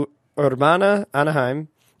 It's Urbana, Anaheim.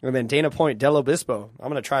 And then Dana Point, Del Obispo.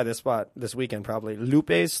 I'm going to try this spot this weekend probably.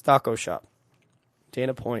 Lupe's Taco Shop.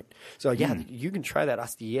 Dana Point. So, yeah, you can try that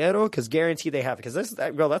Astillero because guaranteed they have it. Because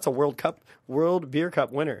that's a World Beer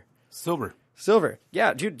Cup winner. Silver.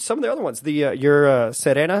 Yeah, dude, some of the other ones. Your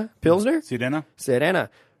Serena Pilsner? Serena.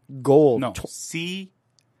 Gold. No,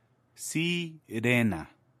 Sirena.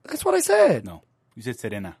 That's what I said. No, you said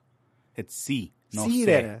Serena. It's C, no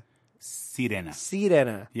Sirena.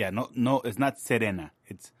 Sirena. Yeah, no, it's not Serena.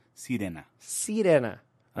 It's Sirena.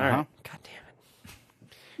 All right. God damn it.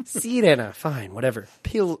 Sirena. Fine, whatever.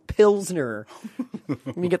 Pilsner.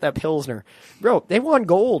 Let me get that Pilsner. Bro, they won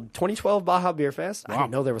gold. 2012 Baja Beer Fest. Wow. I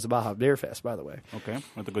didn't know there was a Baja Beer Fest, by the way. Okay. I'll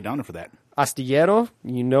have to go down there for that. Astillero.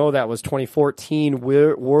 You know that was 2014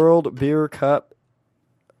 World Beer Cup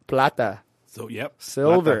Plata. So, yep.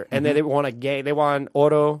 Silver. And then they won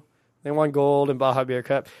oro. They won gold in Baja Beer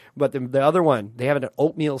Cup. But the other one, they have an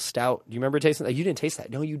oatmeal stout. Do you remember tasting that? You didn't taste that.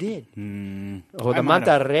 No, you did. The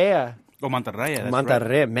Mantarraya. Oh,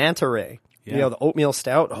 Mantarraya. Manta Ray. Yeah. You know, the oatmeal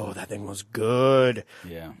stout. Oh, that thing was good.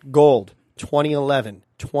 Yeah. Gold. 2011,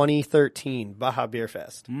 2013 Baja Beer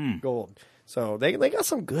Fest, gold. So they got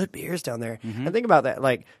some good beers down there. And think about that,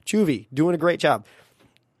 like Chuvy doing a great job.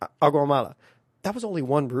 Agua Mala, that was only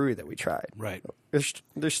one brewery that we tried. Right.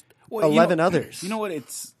 There's 11 others. You know what?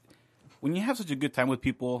 It's when you have such a good time with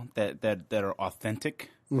people that are authentic.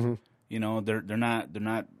 You know, they're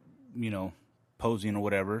not posing or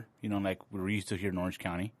whatever. You know, like we're used to here in Orange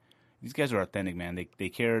County. These guys are authentic, man. They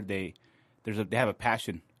care. They have a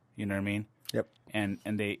passion. You know what I mean? Yep. And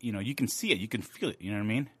they, you can see it. You can feel it. You know what I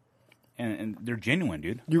mean? And they're genuine,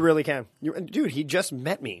 dude. You really can. Dude, he just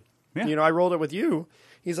met me. Yeah. I rolled it with you.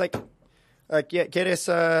 He's like, ¿Quieres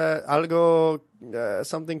algo,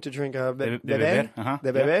 something to drink? De Beber? beber?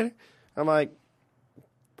 De beber? Yeah. I'm like,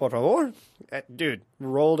 por favor. Dude,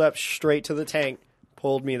 rolled up straight to the tank,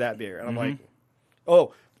 pulled me that beer. And I'm like,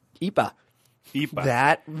 oh, IPA. IPA.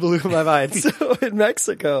 That blew my mind. So in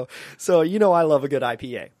Mexico. So, I love a good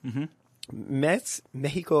IPA.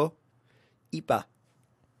 Mexico IPA.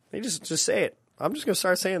 They just say it. I'm just going to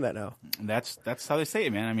start saying that now. That's how they say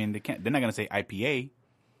it, man. I mean, they're not going to say IPA.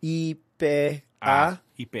 IPA.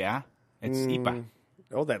 IPA. It's IPA.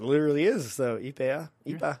 Oh, that literally is. So IPA.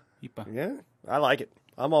 IPA. IPA. Yeah, I like it.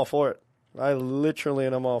 I'm all for it.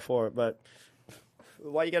 I'm all for it. But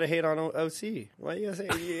why you got to hate on OC? Why you got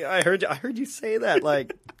to say? I heard you say that.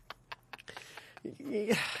 Like,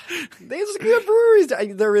 there's good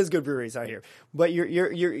breweries. There is good breweries out here. But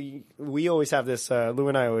we always have this. Lou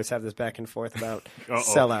and I always have this back and forth about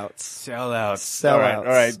sellouts. All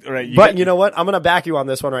right. But you know what? I'm going to back you on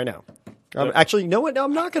this one right now. Actually, you know what? No,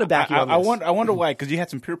 I'm not going to back you on this. I wonder why? Because you had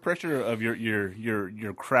some peer pressure of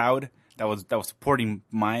your crowd that was supporting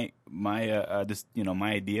my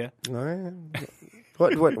idea. All right.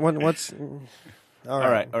 What's? All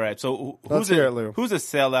right. So Let's hear it, Lou. Who's a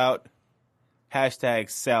sellout? Hashtag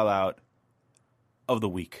sellout of the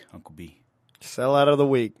week, Uncle B. Sellout of the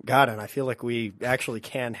week. God, and I feel like we actually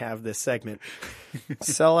can have this segment.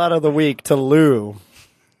 Sellout of the week to Lou.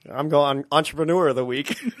 I'm going entrepreneur of the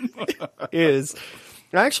week is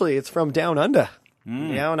actually it's from Down Under.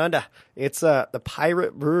 Down Under. It's the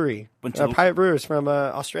Pirate Brewery. Pirate Brewers from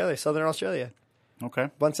Australia, Southern Australia. Okay.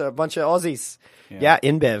 Bunch of Aussies. Yeah,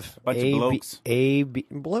 InBev. Bunch of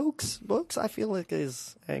blokes. Blokes, I feel like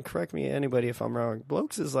is, and correct me anybody if I'm wrong,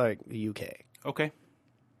 blokes is like the UK. Okay.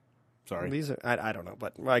 Sorry. These are, I don't know,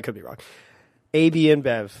 but I could be wrong. AB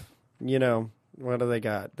InBev, what do they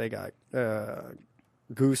got? They got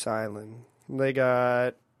Goose Island. They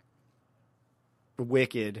got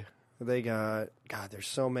Wicked. They got, God, there's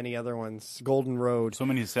so many other ones. Golden Road. So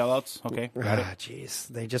many sellouts. Okay, got it. Jeez,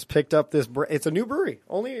 they just picked up this. It's a new brewery.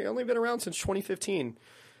 Only been around since 2015.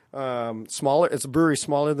 Smaller. It's a brewery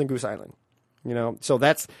smaller than Goose Island. So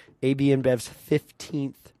that's AB InBev's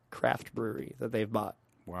 15th craft brewery that they've bought.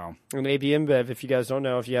 Wow. And AB InBev, if you guys don't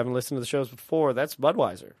know, if you haven't listened to the shows before, that's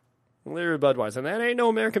Budweiser. Literally Budweiser. And that ain't no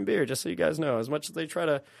American beer, just so you guys know. As much as they try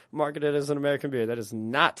to market it as an American beer, that is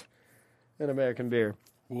not an American beer.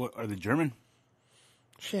 What are they German?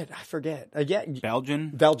 Shit, I forget. Yeah,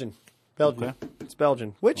 Belgian. Okay. It's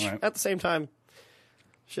Belgian. Which at the same time,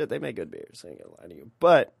 shit, they make good beers. I ain't gonna lie to you.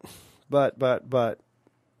 But,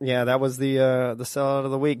 yeah, that was the sellout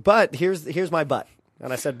of the week. But here's my but,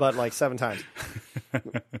 and I said but like 7 times.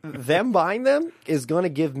 Them buying them is going to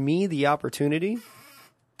give me the opportunity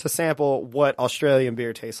to sample what Australian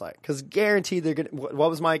beer tastes like, because guaranteed they're gonna. What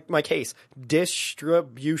was my case?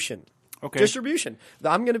 Distribution. Okay. Distribution.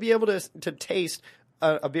 I'm going to be able to taste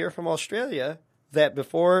a beer from Australia that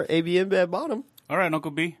before AB InBev bought them. All right,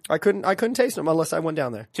 Uncle B. I couldn't taste them unless I went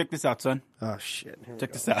down there. Check this out, son. Oh shit!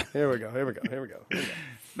 Check this out. Here we go.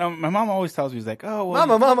 Now, my mom always tells me, he's like, oh, well.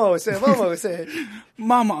 Mama always said.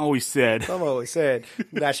 Mama always said.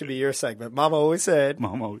 That should be your segment. Mama always said.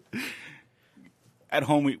 At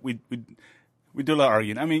home, we do a lot of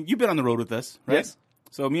arguing. I mean, you've been on the road with us, right? Yes.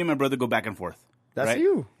 So me and my brother go back and forth. That's right?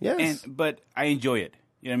 you, yes. But I enjoy it.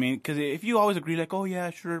 You know what I mean? Because if you always agree, like, oh, yeah,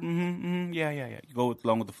 sure, yeah, you go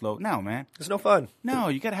along with the flow. No, man. It's no fun. No,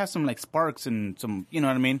 you got to have some, like, sparks and some, you know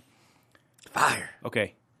what I mean? Fire.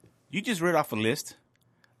 Okay. You just read off a list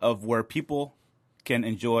of where people can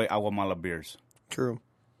enjoy Agua Mala beers. True.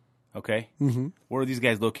 Okay? Mm-hmm. Where are these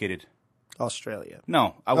guys located? Australia.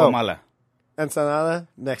 No, Agua Mala. Ensenada,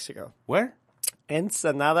 Mexico. Where?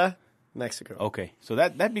 Ensenada, Mexico. Okay. So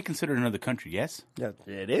that'd be considered another country, yes? Yeah,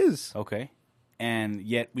 it is. Okay. And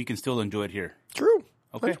yet we can still enjoy it here. True.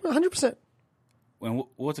 Okay. 100%. And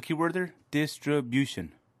what's the key word there?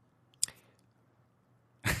 Distribution.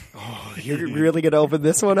 Oh, you're really going to open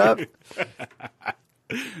this one up?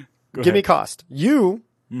 Give me cost. You,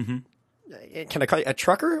 can I call you a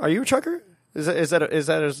trucker? Are you a trucker? Is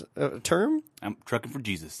that a term? I'm trucking for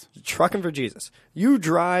Jesus. Trucking for Jesus. You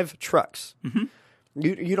drive trucks. Mm-hmm.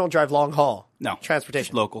 You don't drive long haul. No.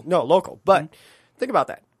 Transportation. Just local. No, local. But think about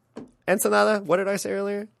that. Ensenada, what did I say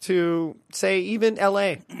earlier? To say even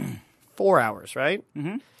LA, 4 hours, right?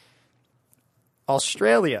 Mm-hmm.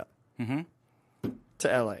 Australia to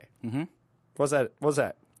LA. Mm-hmm. What's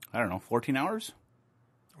that? I don't know, 14 hours?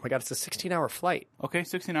 Oh my God, it's a 16-hour flight. Okay,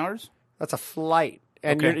 16 hours? That's a flight.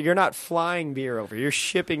 And Okay. you're not flying beer over. You're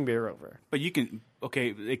shipping beer over. But you can,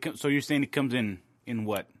 so you're saying it comes in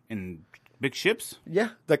what? In big ships? Yeah,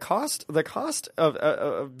 the cost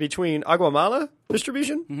of between Agua Mala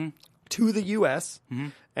distribution to the U.S.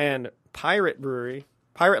 And Pirate Life,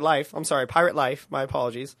 my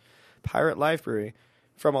apologies, Pirate Life Brewery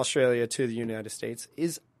from Australia to the United States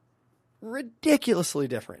is ridiculously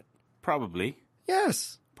different. Probably.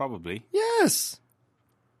 Yes. Probably. Yes.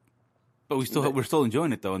 But we're still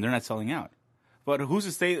enjoying it, though, and they're not selling out. But who's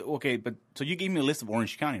to say, okay, but so you gave me a list of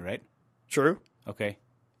Orange County, right? True. Okay.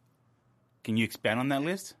 Can you expand on that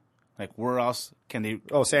list? Like, where else can they...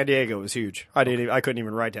 Oh, San Diego was huge. I couldn't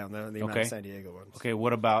even write down the amount of San Diego ones. Okay,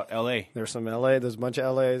 what about L.A.? There's some L.A. There's a bunch of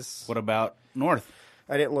L.A.s. What about north?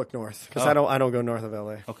 I didn't look north because I don't go north of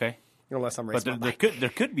L.A. Okay. Unless I'm racing. But there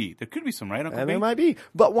could be some, right? And there might be.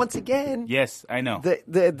 But once again... Yes, I know.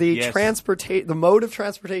 The mode of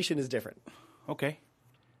transportation is different. Okay.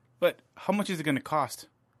 But how much is it going to cost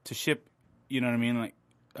to ship, you know what I mean, like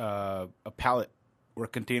a pallet or a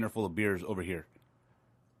container full of beers over here?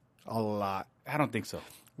 A lot. I don't think so.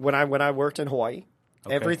 When I worked in Hawaii,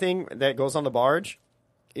 everything that goes on the barge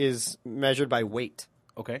is measured by weight.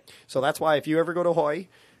 Okay. So that's why if you ever go to Hawaii,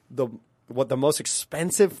 the most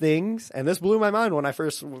expensive things, and this blew my mind when I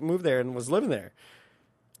first moved there and was living there,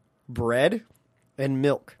 bread and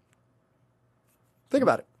milk. Think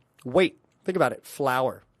about it. Weight. Think about it.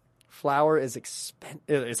 Flour. Flour is it's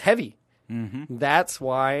heavy. Mm-hmm. That's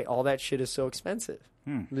why all that shit is so expensive.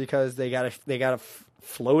 Because they gotta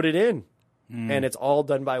float it in, and it's all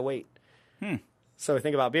done by weight. So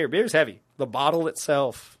think about beer. Beer's heavy. The bottle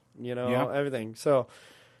itself, everything. So,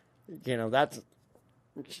 that's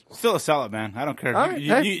still a sellout, man. I don't care. All right,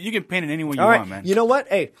 you can paint it any way you all right. want, man. You know what?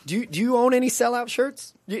 Hey, do you own any sellout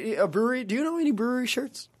shirts? A brewery? Do you know any brewery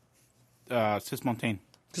shirts? Sis Montaigne.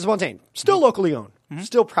 Sis Montaigne. Still locally owned.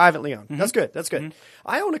 Still privately owned. That's good. That's good.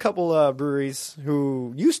 I own a couple breweries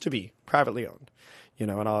who used to be privately owned. And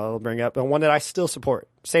I'll bring up the one that I still support,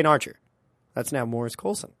 St. Archer. That's now Morris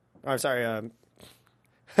Coulson. Oh, sorry,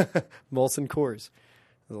 Molson Coors.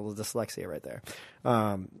 A little dyslexia right there.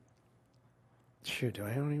 Shoot, do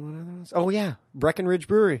I own any one of those? Oh, yeah, Breckenridge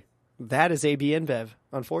Brewery. That is AB InBev,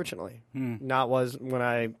 unfortunately. Not was when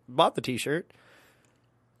I bought the T-shirt.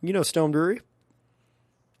 Stone Brewery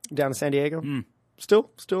down in San Diego. Still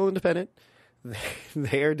independent.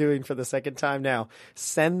 They are doing for the second time now.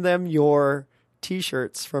 Send them your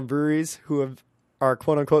T-shirts from breweries who are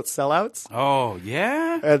quote-unquote sellouts. Oh,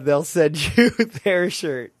 yeah? And they'll send you their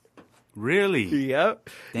shirt. Really? Yep.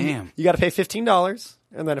 Damn. You got to pay $15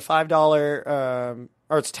 and then a $5,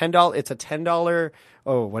 or it's $10. It's a $10.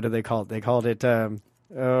 Oh, what do they call it? They called it,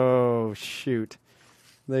 oh, shoot.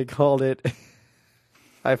 They called it,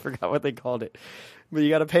 I forgot what they called it. But you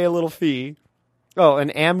got to pay a little fee. Oh, an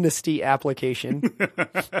amnesty application,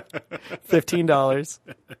 $15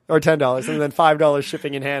 or $10, and then $5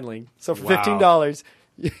 shipping and handling. So for $15,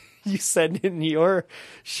 you send in your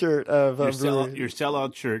shirt of your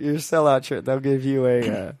sellout shirt. Your sellout shirt. They'll give you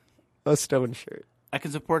a Stone shirt. I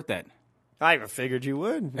can support that. I even figured you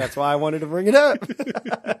would. That's why I wanted to bring it up.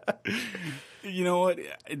 You know what?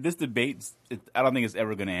 This debate, I don't think it's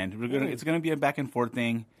ever going to end. It's going to be a back and forth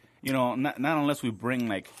thing. Not unless we bring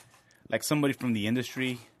like somebody from the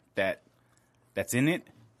industry that's in it,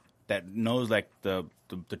 that knows like the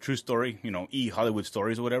true story, Hollywood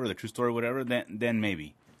stories or whatever, the true story or whatever, then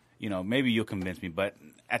maybe. Maybe you'll convince me. But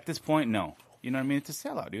at this point, no. You know what I mean? It's a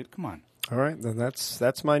sellout, dude. Come on. All right, then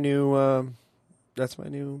that's my new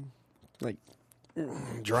like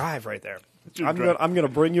drive right there. I'm gonna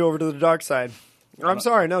bring you over to the dark side. I'm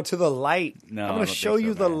sorry, no, to the light. No, I'm gonna show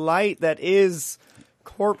you the light that is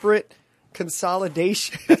corporate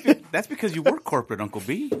consolidation. That's because you work corporate, Uncle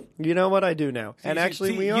B. You know what I do now, and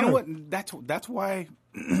actually we are. You know what? That's why.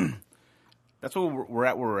 That's why we're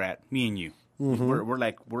at where we're at. Me and you. Mm-hmm.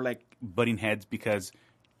 We're like butting heads because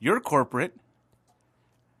you're corporate.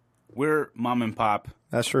 We're mom and pop.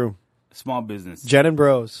 That's true. Small business. Jen and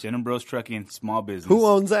Bros. Jen and Bros Trucking. Small business. Who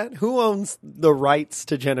owns that? Who owns the rights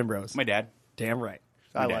to Jen and Bros? My dad. Damn right.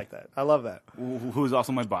 I like that. I love that. Who is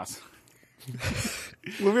also my boss.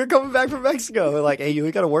 When we were coming back from Mexico, we're like, hey, you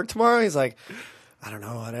got to work tomorrow? He's like, I don't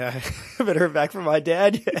know. I haven't heard back from my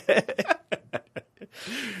dad yet.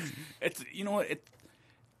 It's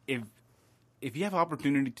if you have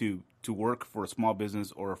opportunity to work for a small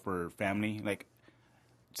business or for family, like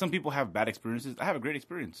some people have bad experiences. I have a great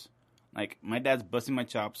experience. Like my dad's busting my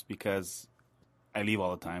chops because I leave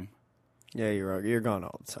all the time. Yeah, you're gone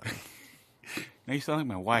all the time. Now you sound like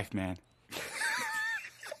my wife, man.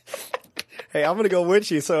 Hey, I'm gonna go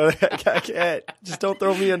with you, so I can't. Just don't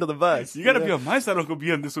throw me under the bus. You gotta be on my side. Uncle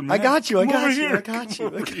B on this one, man. I got you. I Come got over you. here. I got you.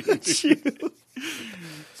 Come I over got here. you.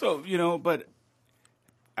 So but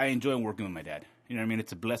I enjoy working with my dad. You know what I mean?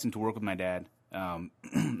 It's a blessing to work with my dad.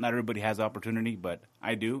 Not everybody has the opportunity, but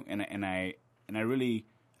I do, and I really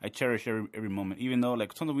cherish every moment, even though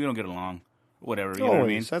like sometimes we don't get along, whatever. You know what I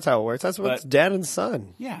mean? That's how it works. That's what's dad and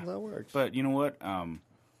son. Yeah, that's how it works. But you know what?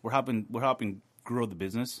 We're helping grow the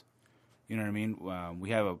business. You know what I mean?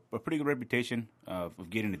 We have a pretty good reputation of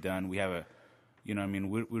getting it done. We have a, you know what I mean?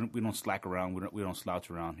 We don't slack around. We don't slouch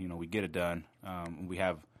around. You know, we get it done. We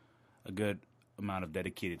have a good amount of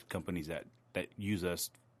dedicated companies that use us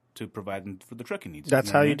to provide them for the trucking needs. That's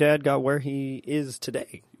you know how your dad got where he is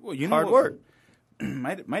today. Well, you know hard work.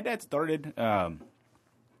 My dad started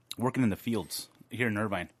working in the fields here in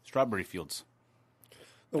Irvine, strawberry fields.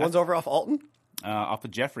 The ones over off Alton? Off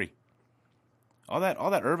of Jeffrey. All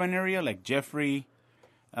that Irvine area, like Jeffrey,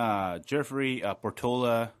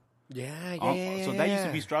 Portola. Yeah. So that used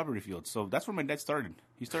to be strawberry fields. So that's where my dad started.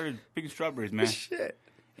 He started picking strawberries, man. Shit.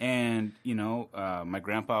 And you know, my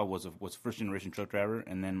grandpa was first generation truck driver,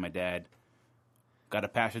 and then my dad got a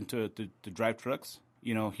passion to drive trucks.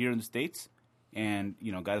 You know, here in the States, and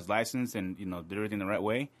you know, got his license, and you know, did everything the right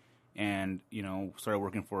way, and you know, started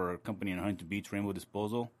working for a company in Huntington Beach, Rainbow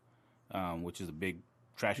Disposal, which is a big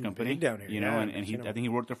trash company down here, you know, yeah, and I think he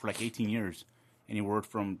worked there for like 18 years, and he worked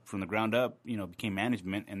from the ground up, you know, became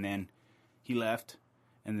management, and then he left,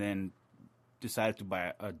 and then decided to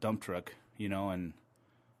buy a dump truck, you know, and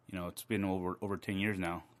you know, it's been over 10 years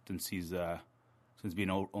now since he's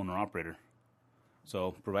being owner operator,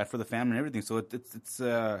 so provide for the family and everything. So it's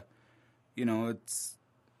you know, it's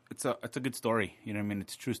a good story, you know what I mean?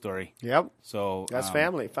 It's a true story. Yep. So that's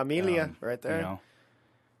family, familia, right there. You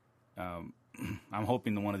know, I'm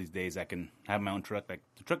hoping that one of these days I can have my own truck. Like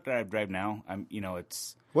the truck that I drive now,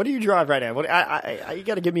 it's. What do you drive right now? You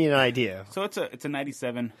got to give me an idea. So it's a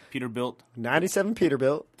 97 Peterbilt. 97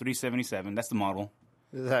 Peterbilt. 377. That's the model.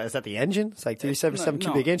 Is that the engine? It's like 377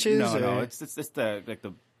 cubic inches. No. It's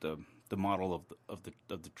the model of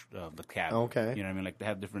the cab. Okay. You know what I mean? Like they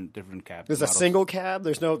have different cabs. There's models. a single cab.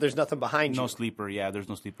 There's nothing behind you. No sleeper. Yeah, there's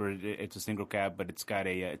no sleeper. It's a single cab, but it's got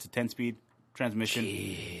it's a 10-speed transmission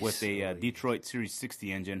with a Detroit Series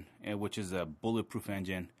 60 engine, which is a bulletproof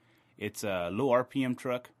engine. It's a low RPM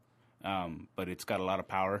truck, but it's got a lot of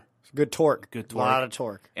power. Good torque. A lot of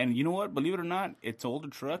torque. And you know what? Believe it or not, it's an older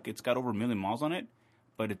truck. It's got over 1 million miles on it,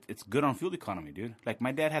 but it's good on fuel economy, dude. Like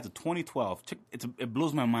my dad has a 2012. It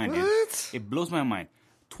blows my mind, dude. What? It blows my mind.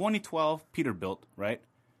 2012 Peterbilt, right?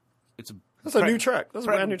 That's a new truck. That's a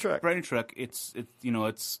brand new truck. Brand new truck. It's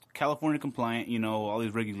California compliant. You know, all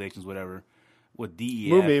these regulations, whatever. With DEF.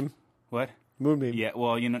 Moonbeam. What? Moonbeam. Yeah.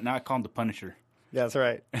 Well, you know, now I call him the Punisher. Yeah, that's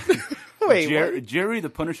right. Wait, Jerry the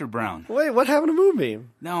Punisher Brown. Wait, what happened to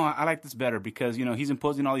Moonbeam? No, I like this better because you know he's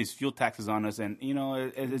imposing all these fuel taxes on us, and you know,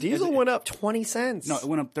 diesel went up 20 cents. No, it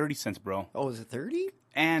went up 30 cents, bro. Oh, is it 30?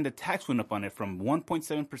 And the tax went up on it from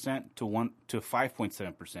 1.7% to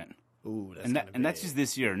 5.7%. Ooh, that's just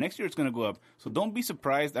this year. Next year it's going to go up. So don't be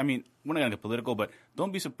surprised. I mean, we're not going to get political, but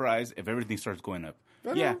don't be surprised if everything starts going up.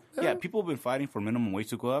 Yeah. People have been fighting for minimum wage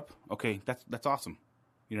to go up. Okay, that's awesome.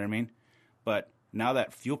 You know what I mean? But now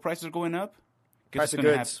that fuel prices are going up, price of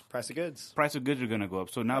goods are going to go up.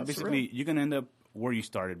 So now basically you're going to end up where you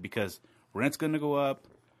started because rent's going to go up,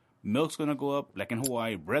 milk's going to go up like in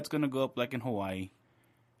Hawaii, bread's going to go up like in Hawaii.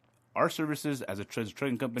 Our services as a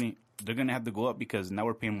trucking company, they're going to have to go up because now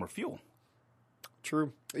we're paying more fuel.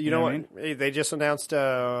 True. You know what? I mean? Hey, they just announced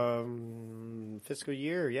fiscal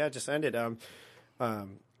year. Yeah, just ended. And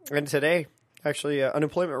today, actually,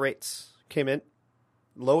 unemployment rates came in.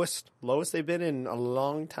 Lowest they've been in a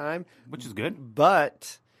long time. Which is good.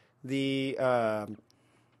 But the God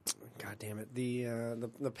damn it,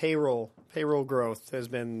 the payroll growth has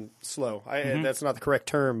been slow. That's not the correct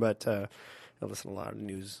term, but I listen to a lot of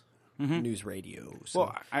news radio. So.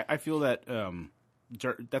 Well, I feel that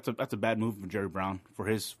that's a bad move for Jerry Brown for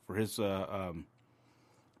his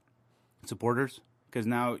supporters because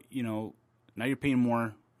now you're paying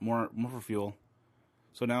more for fuel,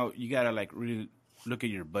 so now you gotta like really look at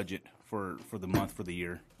your budget for the month, for the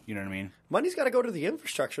year. You know what I mean? Money's got to go to the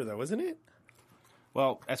infrastructure, though, isn't it?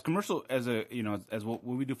 Well, as commercial as as what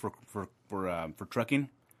we do for trucking,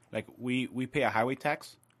 like we pay a highway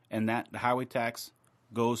tax, and the highway tax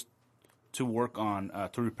goes to work on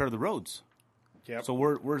to repair the roads. Yep. So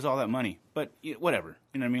where's all that money? But whatever,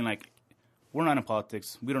 you know what I mean? Like, we're not in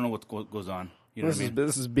politics. We don't know what goes on. You know what I mean?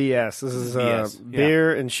 This is BS. This is BS.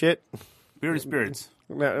 beer and shit. Beer and spirits.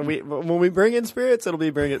 When we bring in spirits, it'll be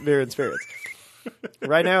beer and spirits.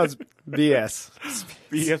 Right now, it's BS.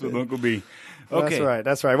 BS with Uncle B. Okay,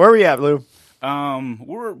 That's right. Where are we at, Lou?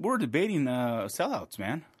 We're debating sellouts,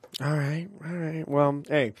 man. All right. Well,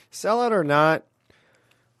 hey, sellout or not,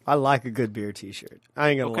 I like a good beer T-shirt. I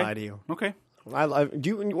ain't gonna lie to you. Okay.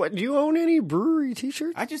 Do you own any brewery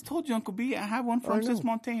T-shirts? I just told you, Uncle B, I have one from Sis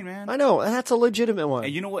Montaigne, man. I know, and that's a legitimate one.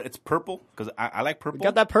 And you know what? It's purple because I like purple.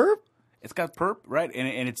 Got that perp? It's got perp, right?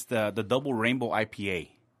 And it's the double rainbow IPA,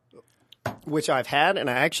 which I've had, and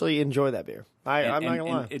I actually enjoy that beer. I'm not gonna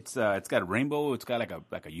lie. It's got a rainbow. It's got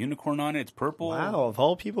like a unicorn on it. It's purple. Wow! Of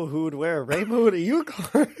all people who would wear a rainbow and a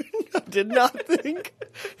unicorn, I did not think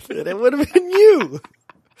that it would have been you.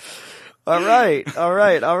 All right.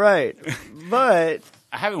 But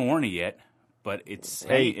I haven't worn it yet, but it's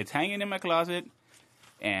hanging in my closet.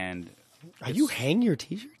 And you hang your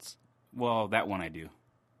T-shirts? Well, that one I do.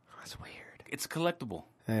 That's weird. It's collectible.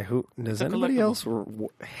 Hey, does anybody else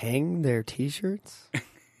hang their T-shirts?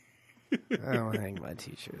 I don't hang my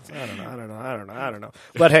T-shirts. I don't know.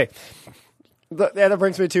 But hey, that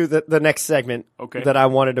brings me to the next segment that I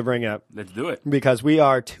wanted to bring up. Let's do it. Because we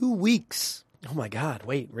are 2 weeks. Oh, my God.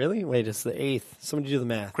 Wait, really? Wait, it's the 8th. Somebody do the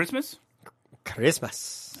math. Christmas.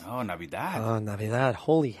 Oh, Navidad. Oh, Navidad.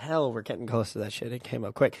 Holy hell, we're getting close to that shit. It came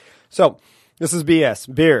up quick. So, this is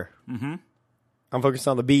BS. Beer. Mm-hmm. I'm focused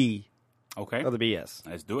on the B. Okay. Of the BS.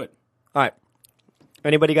 Let's do it. All right.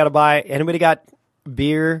 Anybody got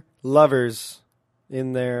beer lovers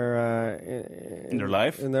in their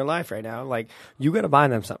life? In their life right now. Like, you got to buy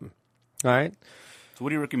them something. All right? So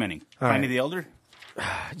what are you recommending? Pliny the Elder?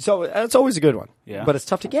 So that's always a good one. Yeah. But it's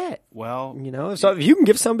tough to get. Well, so if you can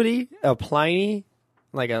give somebody a Pliny,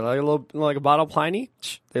 like a bottle of Pliny,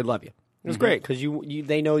 they'd love you. It was great because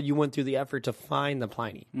they know you went through the effort to find the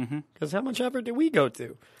Pliny. Because how much effort did we go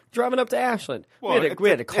to? Driving up to Ashland. Well, we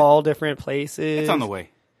had to call different places. It's on the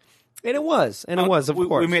way. And it was. Of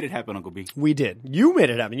course. We made it happen, Uncle B. We did. You made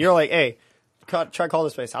it happen. You're like, hey, try to call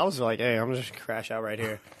this place. I was like, hey, I'm just going to crash out right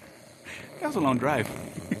here. That was a long drive.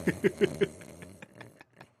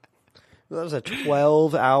 That was a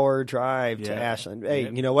 12-hour drive to Ashland. Hey,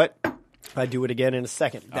 you know what? I'd do it again in a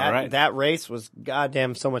second. That race was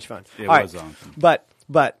goddamn so much fun. It was awesome. But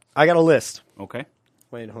I got a list. Okay.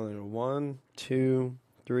 Wait, hold on. 1, 2,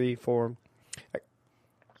 3, 4.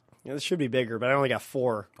 This should be bigger, but I only got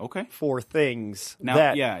 4. Okay. 4 things.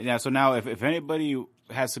 Now, So now, if anybody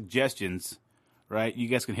has suggestions, right, you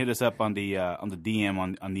guys can hit us up on the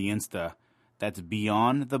DM on the Insta. That's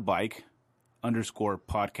Beyond the Bike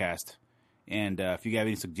 _podcast. And if you have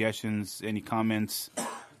any suggestions, any comments,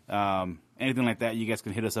 anything like that, you guys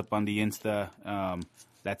can hit us up on the Insta.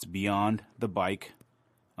 That's Beyond the Bike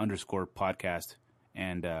 _podcast.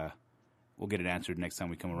 And we'll get it answered next time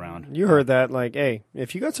we come around. You heard that. Like, hey,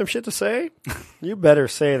 if you got some shit to say, you better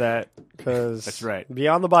say that. Because that's right.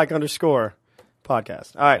 Beyond the Bike _podcast. All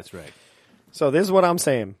right. That's right. So this is what I'm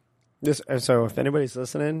saying. So if anybody's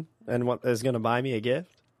listening and is going to buy me a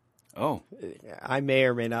gift, I may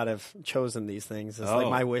or may not have chosen these things. It's like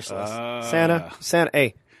my wish list. Santa,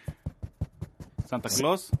 hey. Santa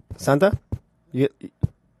Claus? Santa? You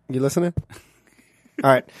listening? All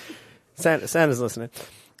right. Santa's listening.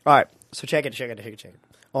 All right. So check it.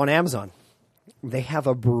 On Amazon, they have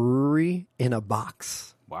a brewery in a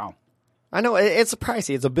box. Wow. I know, it's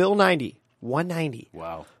pricey. It's $1.90. $1.90.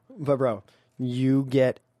 Wow. But, bro, you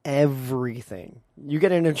get everything. You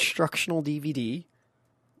get an instructional DVD.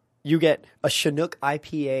 You get a Chinook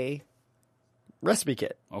IPA recipe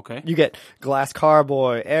kit. Okay. You get glass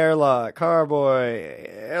carboy, airlock,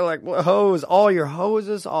 hose, all your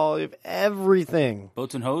hoses, all of everything.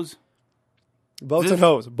 Boats and hose? Boats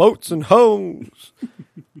and hose.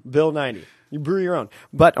 Bill 90. You brew your own.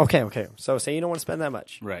 But, okay. So say you don't want to spend that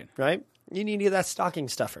much. Right. Right? You need that stocking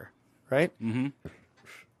stuffer. Right? Mm-hmm.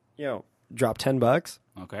 Drop $10.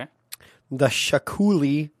 Okay. The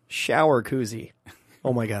Shakuli shower koozie.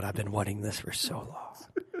 Oh my God, I've been wanting this for so long.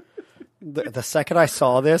 The second I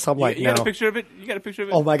saw this, I'm like, you got a picture of it? You got a picture of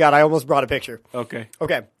it? Oh my God, I almost brought a picture. Okay.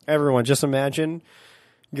 Okay, everyone, just imagine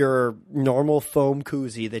your normal foam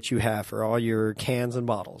koozie that you have for all your cans and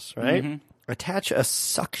bottles, right? Mm-hmm. Attach a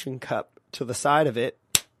suction cup to the side of it.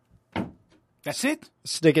 That's it?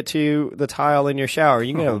 Stick it to the tile in your shower.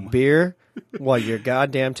 You can have a beer while you're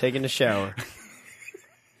goddamn taking a shower.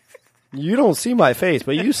 You don't see my face,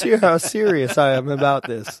 but you see how serious I am about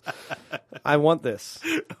this. I want this.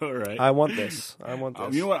 All right. I want this. I want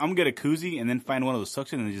this. You know what? I'm going to get a koozie and then find one of those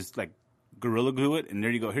suction and just like Gorilla Glue it. And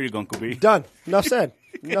there you go. Here you go, Uncle B. Done. Enough said.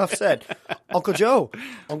 Enough said. Uncle Joe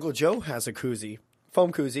has a koozie,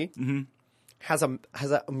 foam koozie. Mm-hmm. Has a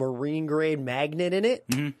marine grade magnet in it.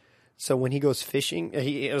 Mm-hmm. So when he goes fishing,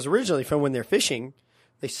 it was originally from when they're fishing,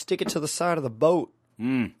 they stick it to the side of the boat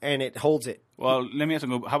and it holds it. Well, let me ask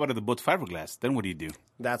you, how about the boat's fiberglass? Then what do you do?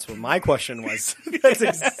 That's what my question was. That's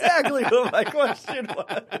exactly what my question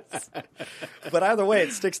was. But either way,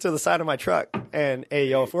 it sticks to the side of my truck. And, hey,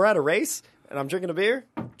 yo, if we're at a race and I'm drinking a beer,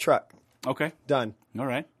 truck. Okay. Done. All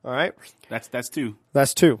right. All right? That's two.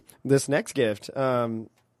 That's two. This next gift,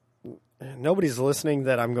 nobody's listening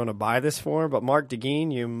that I'm going to buy this for, but Mark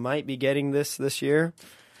DeGuin, you might be getting this year.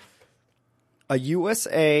 A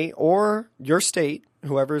USA or your state,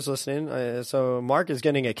 whoever's listening. So Mark is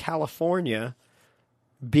getting a California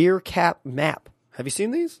beer cap map. Have you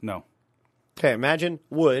seen these? No. Okay, imagine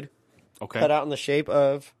wood cut out in the shape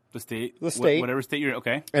of the state. Whatever state you're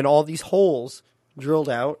okay. And all these holes drilled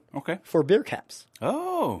out for beer caps.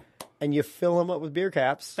 Oh. And you fill them up with beer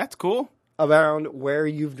caps. That's cool. Around where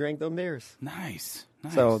you've drank those beers. Nice.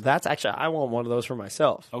 So that's actually, I want one of those for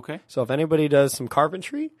myself. Okay. So if anybody does some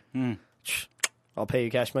carpentry, I'll pay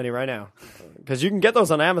you cash money right now. Because you can get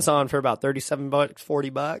those on Amazon for about $37,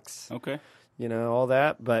 $40. Okay. You know, all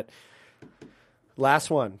that. But last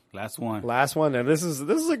one. And this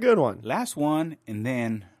is a good one. Last one, and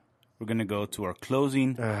then we're going to go to our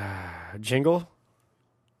closing jingle.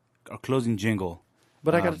 Our closing jingle.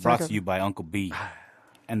 But I got brought to you by Uncle B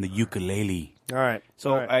and the ukulele. All right.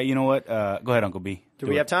 So, you know what? Go ahead, Uncle B. Do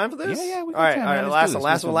we have time for this? Yeah, we got time. All right,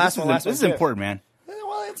 last one. This is important, man.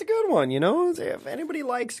 Well, it's a good one, you know. If anybody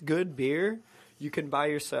likes good beer, you can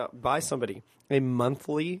buy somebody a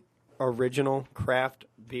monthly original craft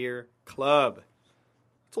beer club.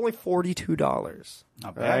 It's only $42.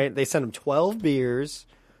 Not bad. All right? They send them 12 beers,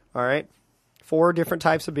 all right? 4 different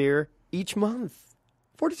types of beer each month.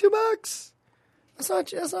 $42. That's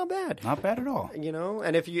not bad. Not bad at all. You know,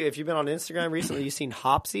 and if you've been on Instagram recently, you've seen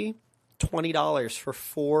Hopsy, $20 for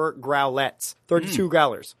 4 growlets, 32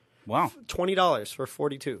 growlers. Wow. $20 for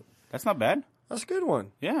 42. That's not bad. That's a good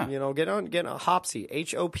one. Yeah. You know, get on Hopsy,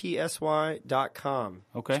 HOPSY.com.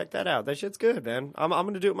 Okay. Check that out. That shit's good, man. I'm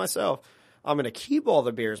going to do it myself. I'm going to keep all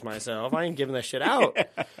the beers myself. I ain't giving that shit out.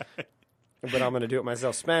 But I'm going to do it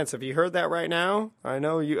myself. Spence, if you heard that right now, I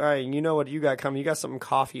know you know what you got coming. You got something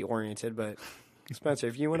coffee oriented, but Spencer,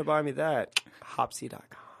 if you want to buy me that, Hopsy.com.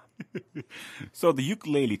 So the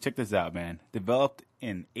ukulele, check this out, man. Developed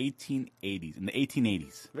in the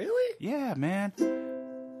 1880s. Really? Yeah, man.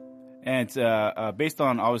 And it's based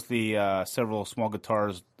on, obviously, several small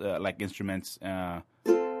guitars, like instruments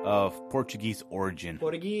of Portuguese origin.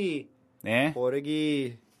 Portuguese. Yeah?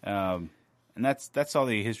 Portuguese. And that's all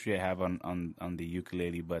the history I have on the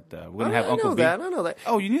ukulele. But we're gonna have Uncle B. I know that.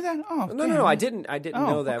 Oh, you knew that? Oh, no. I didn't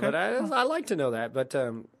know that, okay. but I like to know that. But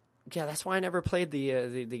yeah, that's why I never played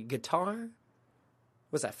the guitar.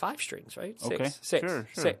 Was that 5 strings, right? 6. Okay. 6. Sure,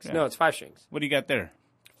 6. yeah. No, it's 5 strings. What do you got there?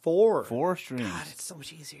 4. 4 strings. God, it's so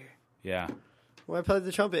much easier. Yeah. When I played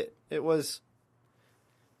the trumpet, it was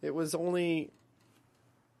only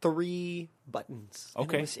 3 buttons.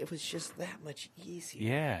 Okay. It was just that much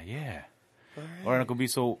easier. Yeah. All right, Uncle B.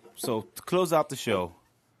 So to close out the show,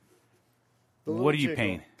 what are you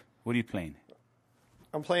playing? What are you playing?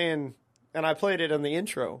 I'm playing, and I played it on the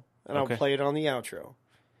intro, and I'll play it on the outro.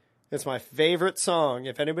 It's my favorite song.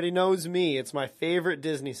 If anybody knows me, it's my favorite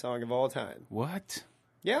Disney song of all time. What?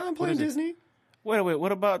 Yeah, I'm playing Disney. Wait.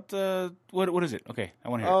 What about what is it? Okay, I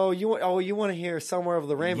want to hear. You want to hear "Somewhere Over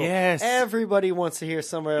the Rainbow"? Yes. Everybody wants to hear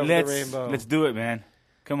 "Somewhere Over the Rainbow." Let's do it, man.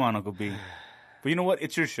 Come on, Uncle B. But you know what?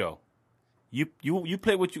 It's your show. You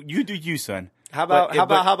play what you do, you son. How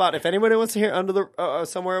about if anybody wants to hear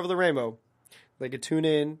 "Somewhere Over the Rainbow," they could tune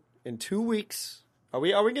in 2 weeks. Are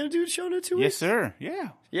we going to do the show in 2 weeks? Yes, sir.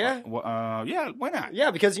 Yeah. Yeah. Yeah. Why not?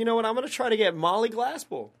 Yeah, because you know what? I'm going to try to get Molly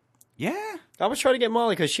Glasspool. Yeah. I'm going to try to get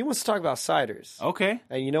Molly because she wants to talk about ciders. Okay.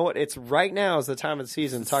 And you know what? It's right now is the time of the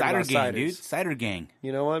season to talk about gang, ciders. Dude. Cider gang.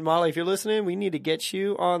 You know what, Molly? If you're listening, we need to get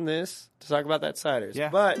you on this to talk about that ciders. Yeah.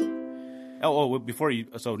 But before you,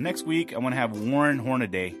 so next week I'm gonna have Warren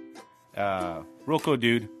Hornaday, real cool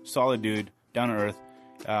dude, solid dude, down to earth.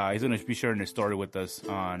 He's gonna be sharing his story with us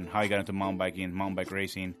on how he got into mountain biking, mountain bike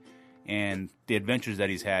racing, and the adventures that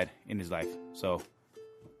he's had in his life. So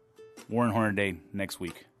Warren Hornaday next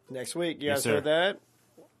week. Next week, you Yes, guys heard that?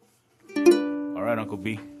 All right, Uncle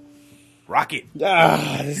B, rock it.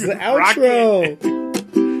 This is the outro.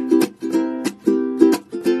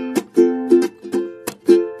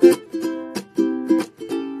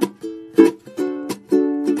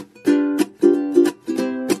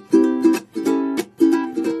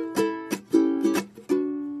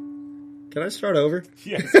 Let's start over.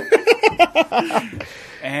 Yes.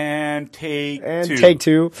 And take two. Take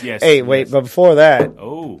two. Yes. Hey, wait, yes. but before that.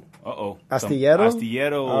 Oh, uh-oh. Astillero.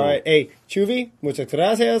 Astillero. All right. Hey, Chuvi, muchas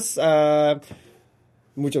gracias.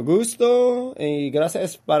 Mucho gusto. Y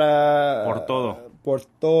gracias para... Por todo. Por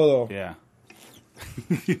todo. Yeah.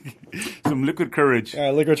 Some liquid courage.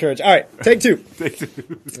 Liquid courage. All right, take two. Take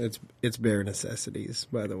two. It's bare necessities,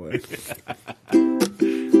 by the way.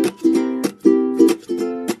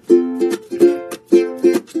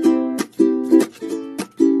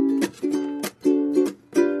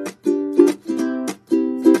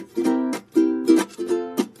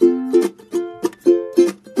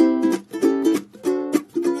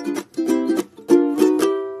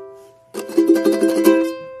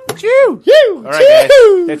 All right,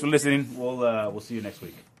 guys. Thanks for listening. We'll see you next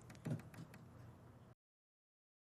week.